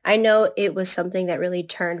experience. I know it was something that really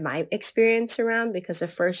turned my experience around because the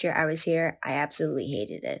first year I was here, I absolutely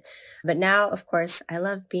hated it. But now, of course, I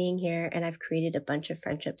love being here and I've created a bunch of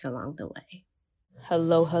friendships along the way.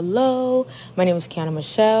 Hello. My name is Kiana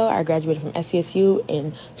Michelle. I graduated from SCSU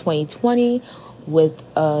in 2020 with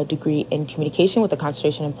a degree in communication with a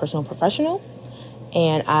concentration in personal and professional.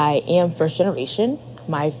 And I am first generation.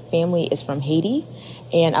 My family is from Haiti,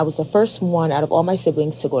 and I was the first one out of all my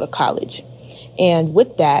siblings to go to college. And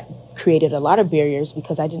with that, created a lot of barriers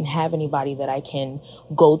because I didn't have anybody that I can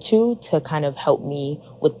go to kind of help me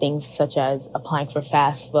with things such as applying for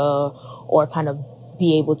FAFSA or kind of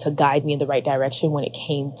be able to guide me in the right direction when it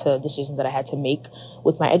came to decisions that I had to make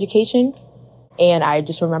with my education. And I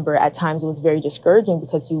just remember at times it was very discouraging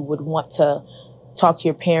because you would want to talk to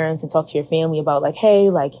your parents and talk to your family about like, hey,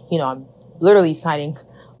 like, I'm literally signing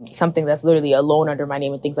something that's literally a loan under my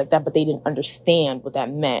name and things like that, but they didn't understand what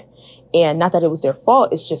that meant. And not that it was their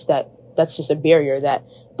fault. It's just that that's just a barrier that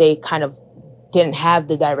they kind of didn't have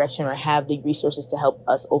the direction or have the resources to help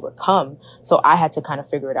us overcome. So I had to kind of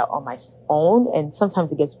figure it out on my own. And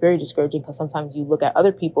sometimes it gets very discouraging because sometimes you look at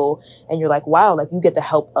other people and you're like, wow, like you get the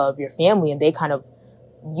help of your family and they kind of,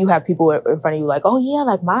 you have people in front of you like, oh yeah,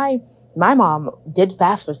 like my mom did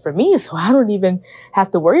FAFSA for me, so I don't even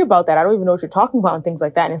have to worry about that. I don't even know what you're talking about and things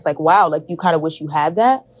like that. And it's like, wow, like you kind of wish you had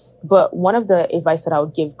that. But one of the advice that I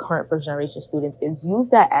would give current first generation students is use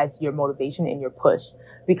that as your motivation and your push,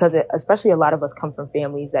 because especially a lot of us come from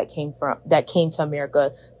families that came to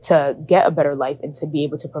America to get a better life and to be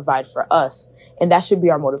able to provide for us. And that should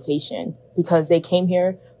be our motivation because they came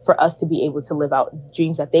here for us to be able to live out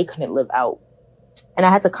dreams that they couldn't live out. And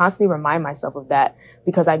I had to constantly remind myself of that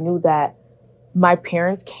because I knew that my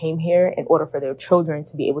parents came here in order for their children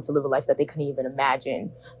to be able to live a life that they couldn't even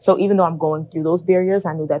imagine. So even though I'm going through those barriers,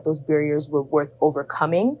 I knew that those barriers were worth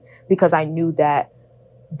overcoming because I knew that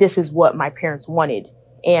this is what my parents wanted.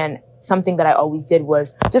 And something that I always did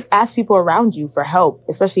was just ask people around you for help,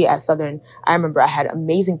 especially at Southern. I remember I had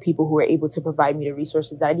amazing people who were able to provide me the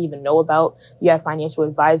resources that I didn't even know about. You have financial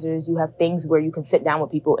advisors, you have things where you can sit down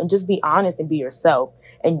with people and just be honest and be yourself.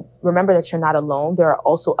 And remember that you're not alone. There are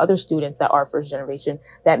also other students that are first generation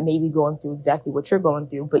that may be going through exactly what you're going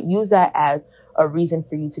through, but use that as a reason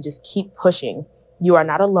for you to just keep pushing. You are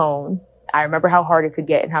not alone. I remember how hard it could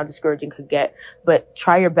get and how discouraging it could get, but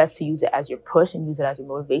try your best to use it as your push and use it as your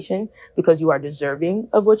motivation because you are deserving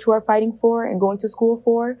of what you are fighting for and going to school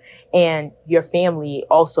for. And your family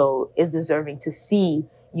also is deserving to see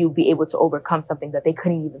you be able to overcome something that they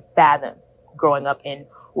couldn't even fathom growing up in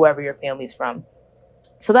wherever your family's from.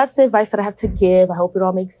 So that's the advice that I have to give. I hope it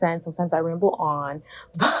all makes sense. Sometimes I ramble on,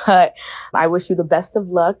 but I wish you the best of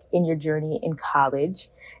luck in your journey in college.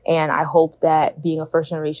 And I hope that being a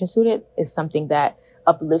first generation student is something that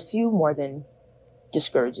uplifts you more than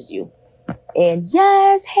discourages you. And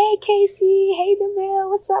yes, hey, Casey. Hey, Jamil.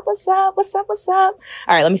 What's up? All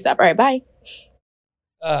right, let me stop. All right, bye.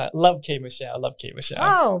 Love K. Michelle.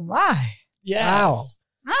 Oh, my. Yeah. Wow.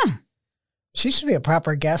 She should be a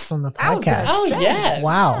proper guest on the podcast. Oh, yeah.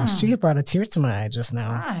 Wow. She brought a tear to my eye just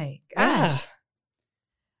now. My gosh.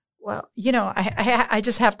 Well, I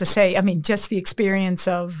just have to say, I mean, just the experience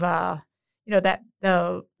of, that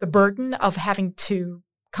the burden of having to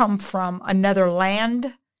come from another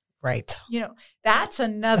land. Right. That's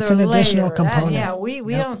another an additional layer. component.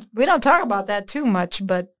 We don't talk about that too much,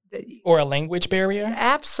 but or a language barrier.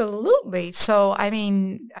 Absolutely. So, I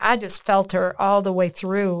mean, I just felt her all the way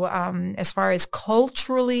through as far as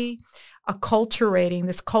culturally acculturating,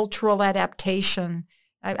 this cultural adaptation.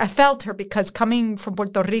 I felt her because coming from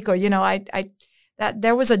Puerto Rico, there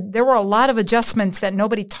were a lot of adjustments that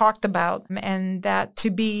nobody talked about, and that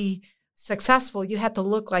to be successful, you had to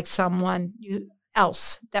look like someone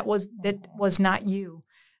else that was not you.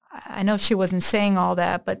 I know she wasn't saying all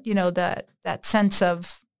that, but that sense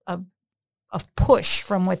of push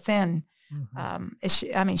from within.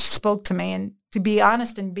 She spoke to me, and to be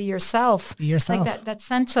honest and be yourself. Like that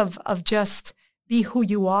sense of just be who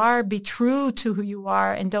you are, be true to who you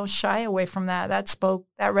are, and don't shy away from that. That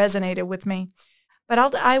resonated with me.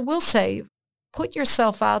 But I will say, put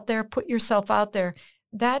yourself out there.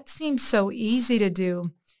 That seems so easy to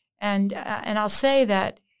do. And I'll say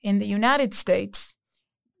that in the United States,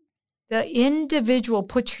 the individual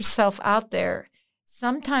put yourself out there.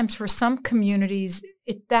 Sometimes for some communities,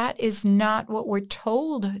 that is not what we're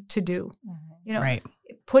told to do. Right.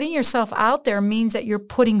 Putting yourself out there means that you're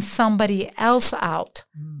putting somebody else out.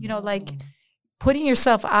 Putting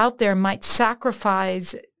yourself out there might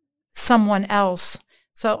sacrifice someone else.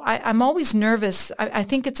 So I'm always nervous. I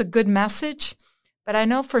think it's a good message, but I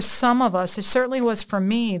know for some of us, it certainly was for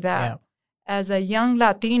me, that as a young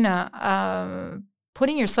Latina,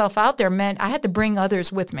 putting yourself out there meant I had to bring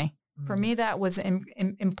others with me. For me, that was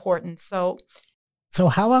important. So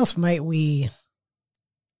how else might we,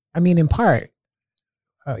 in part,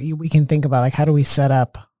 we can think about, like, how do we set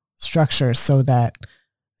up structures so that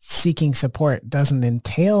seeking support doesn't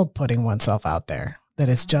entail putting oneself out there, that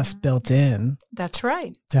it's just built in. That's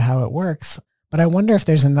right. To how it works. But I wonder if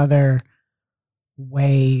there's another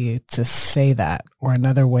way to say that, or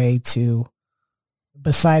another way to,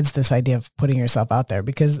 besides this idea of putting yourself out there,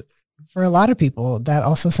 because for a lot of people, that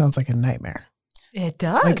also sounds like a nightmare. It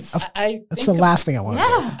does. That's the last thing I want to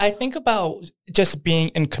do. I think about just being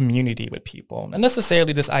in community with people, and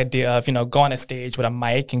necessarily this idea of, go on a stage with a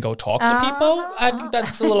mic and go talk to people. I think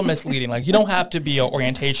that's a little misleading. Like, you don't have to be an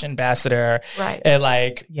orientation ambassador, right? And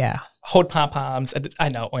hold pom-poms. I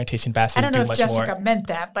know orientation ambassadors do much more. I don't know if Jessica meant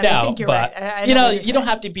that, but I think you're right. You don't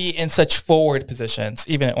have to be in such forward positions.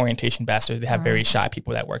 Even orientation ambassadors, they have very shy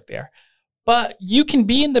people that work there. But you can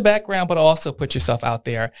be in the background, but also put yourself out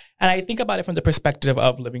there. And I think about it from the perspective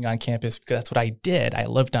of living on campus, because that's what I did. I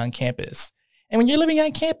lived on campus. And when you're living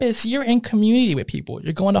on campus, you're in community with people.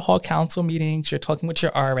 You're going to hall council meetings. You're talking with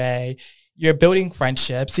your RA. You're building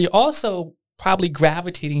friendships. You're also probably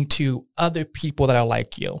gravitating to other people that are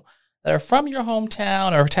like you, that are from your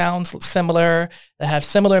hometown or towns similar, that have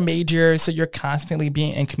similar majors. So you're constantly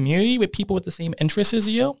being in community with people with the same interests as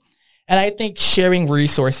you. And I think sharing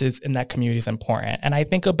resources in that community is important. And I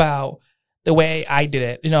think about the way I did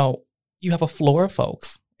it. You have a floor of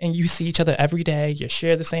folks, and you see each other every day. You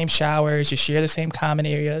share the same showers. You share the same common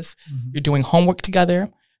areas. You're doing homework together.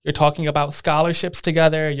 You're talking about scholarships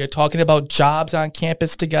together. You're talking about jobs on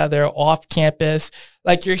campus together, off campus.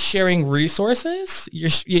 Like, you're sharing resources. You're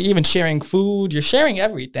even sharing food. You're sharing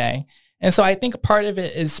everything. And so I think part of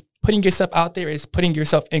it is putting yourself out there, is putting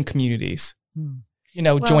yourself in communities.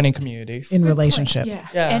 Joining communities. In relationship.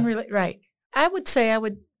 Yeah. Right. I would say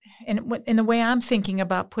and the way I'm thinking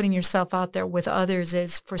about putting yourself out there with others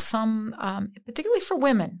is for some, particularly for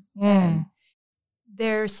women. And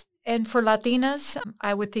for Latinas,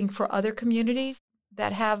 I would think for other communities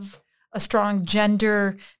that have a strong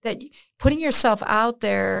gender, that putting yourself out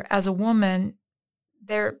there as a woman,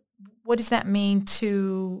 what does that mean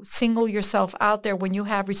to single yourself out there when you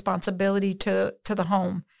have responsibility to the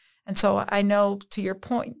home? And so I know, to your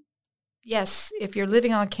point, yes, if you're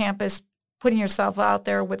living on campus, putting yourself out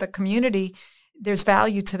there with a community, there's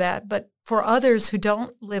value to that. But for others who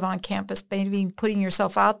don't live on campus, maybe putting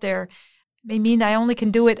yourself out there may mean I only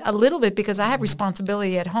can do it a little bit because I have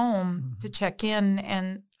responsibility at home to check in,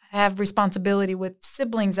 and have responsibility with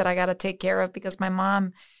siblings that I got to take care of because my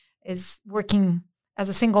mom is working, as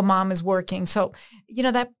a single mom is working. So,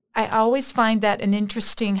 that I always find that an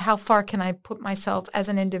interesting, how far can I put myself as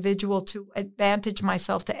an individual to advantage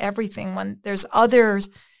myself to everything when there's others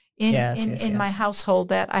in my household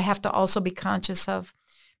that I have to also be conscious of.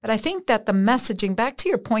 But I think that the messaging, back to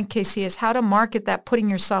your point, Casey, is how to market that, putting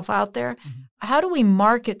yourself out there. How do we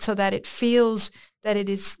market so that it feels that it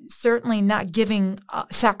is certainly not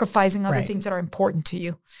sacrificing other things that are important to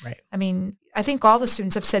you? Right. I think all the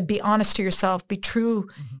students have said, be honest to yourself, be true,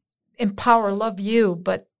 empower, love you.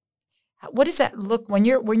 But what does that look when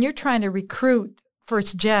you're trying to recruit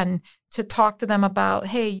first gen to talk to them about,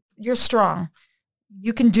 hey, you're strong,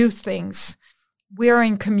 you can do things, we're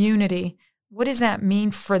in community. What does that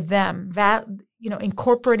mean for them?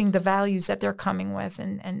 Incorporating the values that they're coming with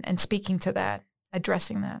and speaking to that,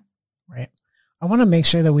 addressing that. Right. I want to make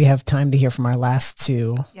sure that we have time to hear from our last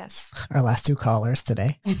two callers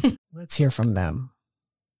today. Let's hear from them.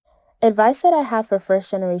 Advice that I have for first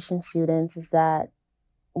generation students is that,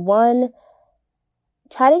 one,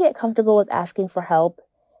 try to get comfortable with asking for help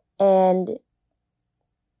and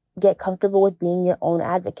get comfortable with being your own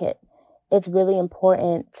advocate. It's really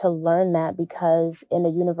important to learn that, because in a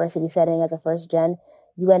university setting as a first gen,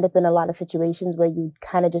 you end up in a lot of situations where you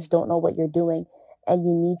kind of just don't know what you're doing, and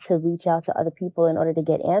you need to reach out to other people in order to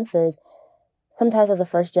get answers. Sometimes as a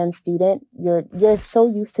first gen student, you're so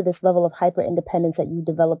used to this level of hyper independence that you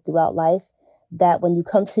develop throughout life that when you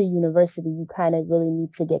come to university, you kind of really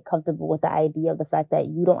need to get comfortable with the idea of the fact that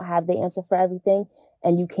you don't have the answer for everything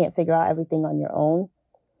and you can't figure out everything on your own.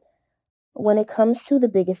 When it comes to the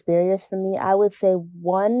biggest barriers for me, I would say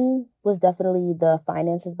one was definitely the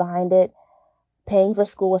finances behind it. Paying for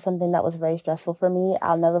school was something that was very stressful for me.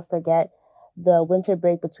 I'll never forget the winter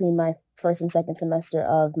break between my first and second semester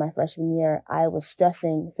of my freshman year. I was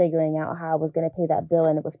stressing, figuring out how I was going to pay that bill,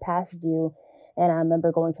 and it was past due. And I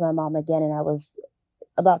remember going to my mom again, and I was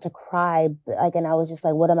about to cry, and I was just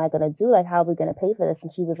like, what am I going to do? Like, how are we going to pay for this?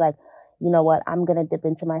 And she was like, you know what, I'm going to dip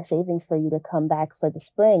into my savings for you to come back for the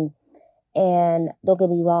spring. And don't get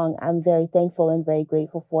me wrong, I'm very thankful and very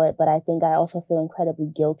grateful for it. But I think I also feel incredibly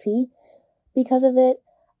guilty because of it.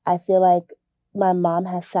 I feel like my mom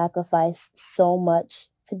has sacrificed so much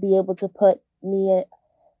to be able to put me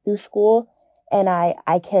through school. And I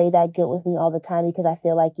carry that guilt with me all the time, because I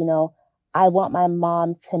feel like, I want my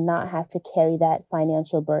mom to not have to carry that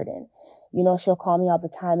financial burden. She'll call me all the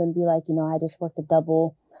time and be like, I just worked a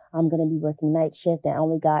double. I'm going to be working night shift and I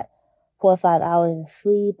only got 4 or 5 hours of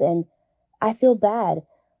sleep. And I feel bad.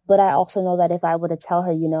 But I also know that if I were to tell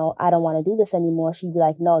her, I don't want to do this anymore, she'd be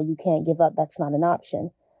like, no, you can't give up. That's not an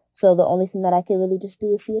option. So the only thing that I can really just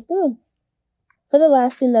do is see it through. For the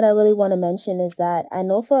last thing that I really want to mention is that I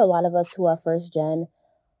know for a lot of us who are first gen,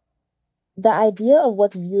 the idea of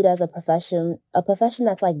what's viewed as a profession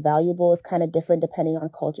that's like valuable is kind of different depending on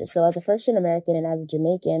culture. So as a first gen American and as a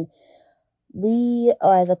Jamaican,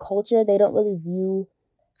 as a culture, they don't really view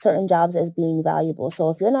certain jobs as being valuable. So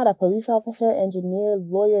if you're not a police officer, engineer,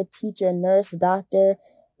 lawyer, teacher, nurse, doctor,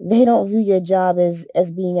 they don't view your job as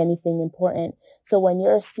being anything important. So when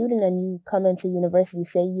you're a student and you come into university,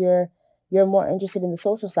 say you're more interested in the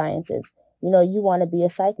social sciences, you want to be a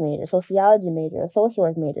psych major, sociology major, a social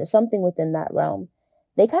work major, something within that realm.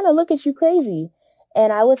 They kind of look at you crazy.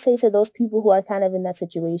 And I would say to those people who are kind of in that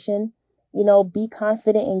situation, be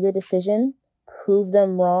confident in your decision, prove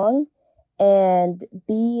them wrong, and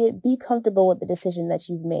be comfortable with the decision that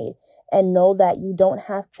you've made, and know that you don't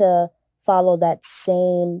have to follow that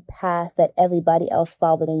same path that everybody else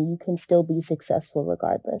followed, and you can still be successful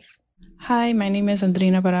regardless. Hi, my name is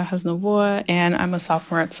Andrina Barajas Novoa, and I'm a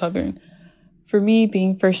sophomore at Southern. For me,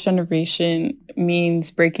 being first generation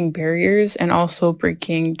means breaking barriers and also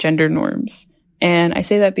breaking gender norms. And I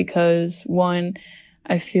say that because, one,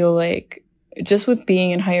 I feel like just with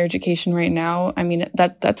being in higher education right now, I mean,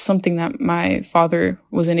 that's something that my father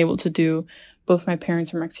wasn't able to do. Both my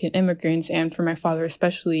parents are Mexican immigrants, and for my father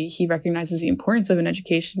especially, he recognizes the importance of an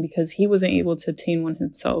education because he wasn't able to obtain one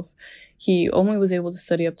himself. He only was able to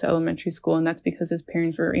study up to elementary school, and that's because his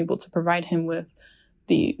parents were able to provide him with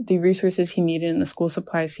the resources he needed and the school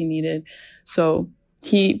supplies he needed. So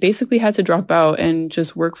he basically had to drop out and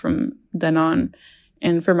just work from then on.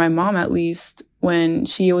 And for my mom, at least, when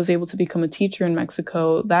she was able to become a teacher in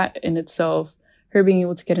Mexico, that in itself, her being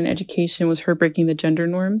able to get an education was her breaking the gender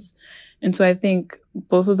norms. And so I think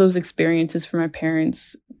both of those experiences for my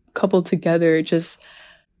parents coupled together just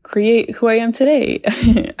create who I am today.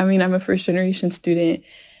 I mean, I'm a first generation student,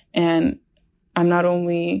 and I'm not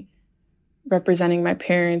only representing my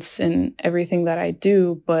parents in everything that I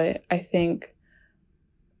do, but I think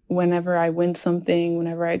whenever I win something,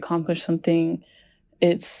 whenever I accomplish something,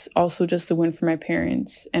 it's also just a win for my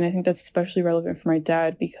parents. And I think that's especially relevant for my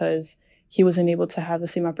dad because he wasn't able to have the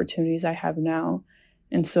same opportunities I have now.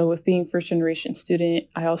 And so with being first generation student,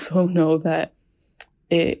 I also know that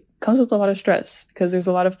it comes with a lot of stress because there's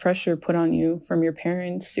a lot of pressure put on you from your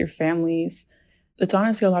parents, your families. It's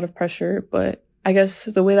honestly a lot of pressure, but I guess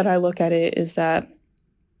the way that I look at it is that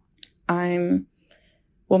my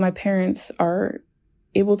parents are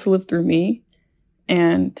able to live through me.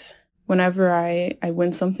 And whenever I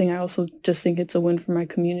win something, I also just think it's a win for my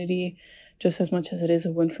community, just as much as it is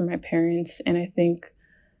a win for my parents. And I think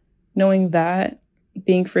knowing that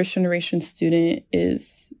being first generation student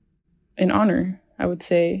is an honor, I would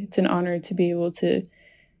say. It's an honor to be able to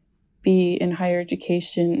be in higher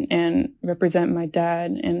education and represent my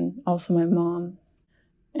dad and also my mom.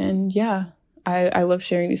 And yeah, I love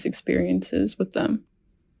sharing these experiences with them.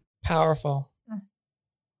 Powerful.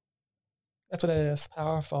 That's what it is.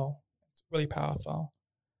 Powerful. It's really powerful.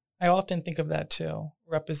 I often think of that too,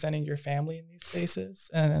 representing your family in these spaces,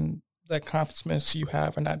 and the accomplishments you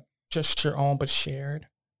have are not just your own, but shared.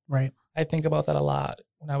 Right. I think about that a lot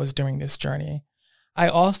when I was doing this journey. I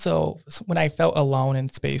also, when I felt alone in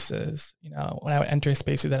spaces, you know, when I would enter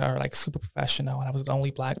spaces that are like super professional, and I was the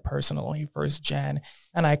only Black person, the only first gen,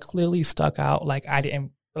 and I clearly stuck out like I didn't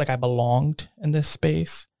feel like I belonged in this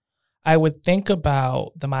space, I would think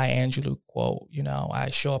about the Maya Angelou quote, you know, I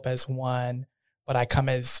show up as one, but I come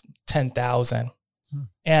as 10,000.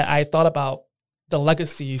 And I thought about the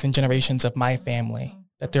legacies and generations of my family,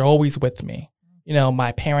 that they're always with me. You know,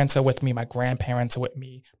 my parents are with me, my grandparents are with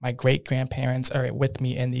me, my great-grandparents are with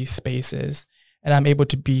me in these spaces, and I'm able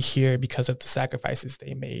to be here because of the sacrifices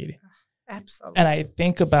they made. Absolutely. And I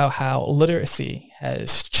think about how literacy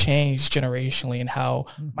has changed generationally, and how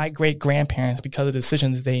my great-grandparents, because of the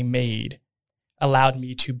decisions they made, allowed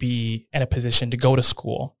me to be in a position to go to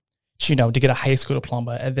school, to, you know, to get a high school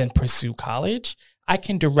diploma and then pursue college. I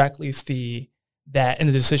can directly see that in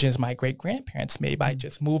the decisions my great-grandparents made by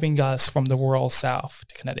just moving us from the rural South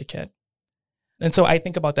to Connecticut. And so I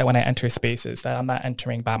think about that when I enter spaces, that I'm not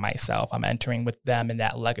entering by myself. I'm entering with them and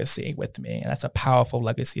that legacy with me. And that's a powerful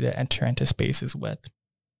legacy to enter into spaces with.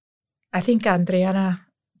 I think Adriana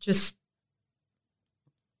just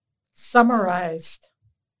summarized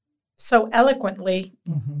so eloquently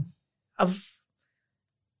of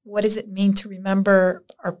what does it mean to remember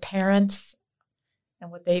our parents and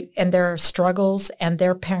what they and their struggles and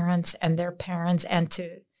their parents, and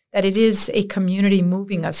to that it is a community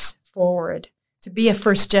moving us forward. To be a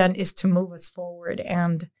first gen is to move us forward.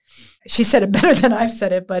 And she said it better than I've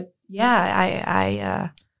said it, but yeah,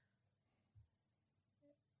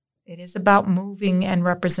 it is about moving and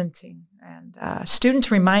representing. And students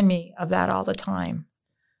remind me of that all the time.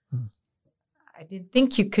 I didn't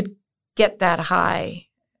think you could get that high.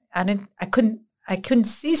 I couldn't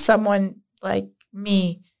see someone like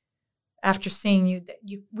me after seeing you that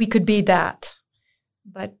we could be that.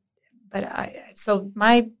 But so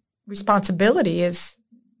my responsibility is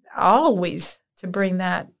always to bring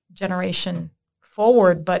that generation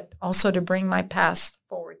forward, but also to bring my past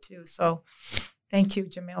forward too. So thank you,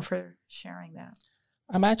 Jamil, for sharing that.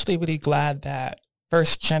 I'm actually really glad that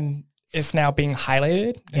first gen is now being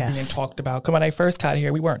highlighted and being talked about. Because when I first got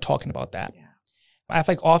here, we weren't talking about that. Yeah. I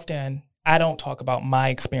feel like often I don't talk about my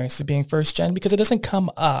experiences being first gen because it doesn't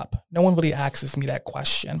come up. No one really asks me that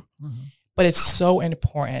question. But it's so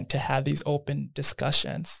important to have these open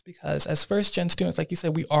discussions, because as first gen students, like you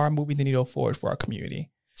said, we are moving the needle forward for our community.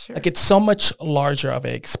 Sure. Like, it's so much larger of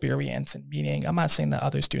an experience and meaning. I'm not saying that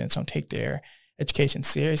other students don't take their education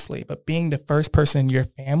seriously, but being the first person in your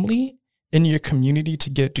family, in your community to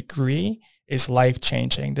get a degree is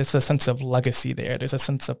life-changing. There's a sense of legacy there. There's a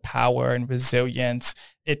sense of power and resilience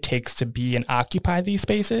it takes to be and occupy these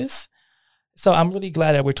spaces. So I'm really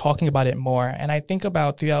glad that we're talking about it more. And I think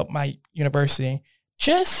about throughout my university,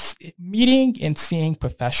 just meeting and seeing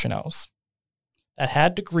professionals that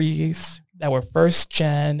had degrees, that were first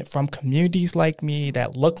gen, from communities like me,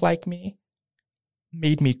 that look like me,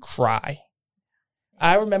 made me cry.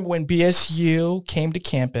 I remember when BSU came to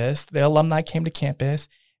campus, the alumni came to campus,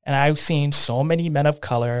 and I've seen so many men of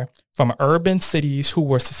color from urban cities who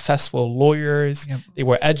were successful lawyers. They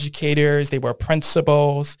were educators. They were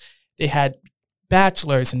principals. They had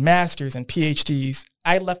bachelors and masters and PhDs.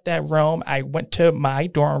 I left that room. I went to my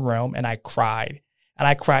dorm room and I cried. And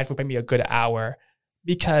I cried for maybe a good hour,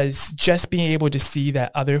 because just being able to see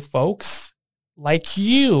that other folks like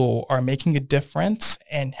you are making a difference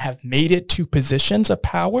and have made it to positions of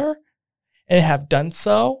power and have done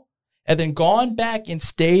so, and then gone back and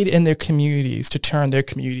stayed in their communities to turn their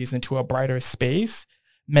communities into a brighter space,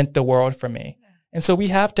 meant the world for me. And so we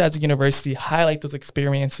have to, as a university, highlight those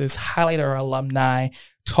experiences, highlight our alumni,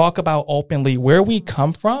 talk about openly where we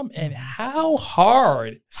come from and how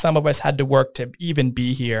hard some of us had to work to even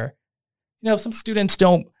be here. You know, some students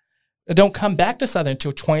don't come back to Southern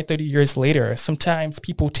until 20, 30 years later. Sometimes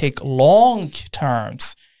people take long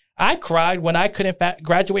terms. I cried when I couldn't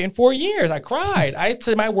graduate in 4 years. I cried. I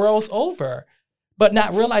said my world's over, but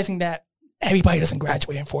not realizing that everybody doesn't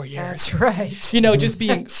graduate in 4 years. That's right. You know, just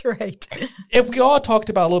being. That's right. If we all talked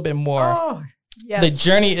about a little bit more the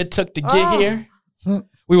journey it took to get here,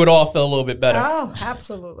 we would all feel a little bit better. Oh,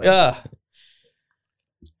 absolutely. Yeah.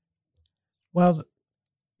 Well,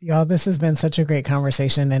 y'all, this has been such a great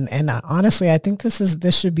conversation. And honestly, I think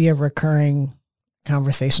this should be a recurring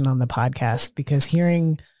conversation on the podcast, because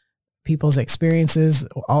hearing people's experiences,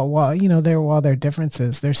 while their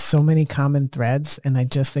differences, there's so many common threads. And I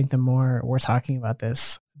just think the more we're talking about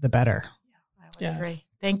this, the better. I would agree.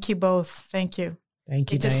 Thank you both. Thank you.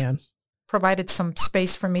 Thank you, Diane. Provided some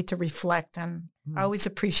space for me to reflect. And I always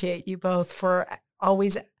appreciate you both for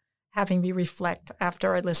always having me reflect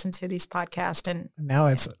after I listen to these podcasts. And now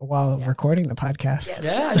it's while recording the podcast.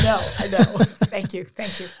 Yes, yeah. I know. Thank you.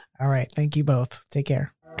 All right. Thank you both. Take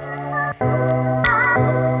care.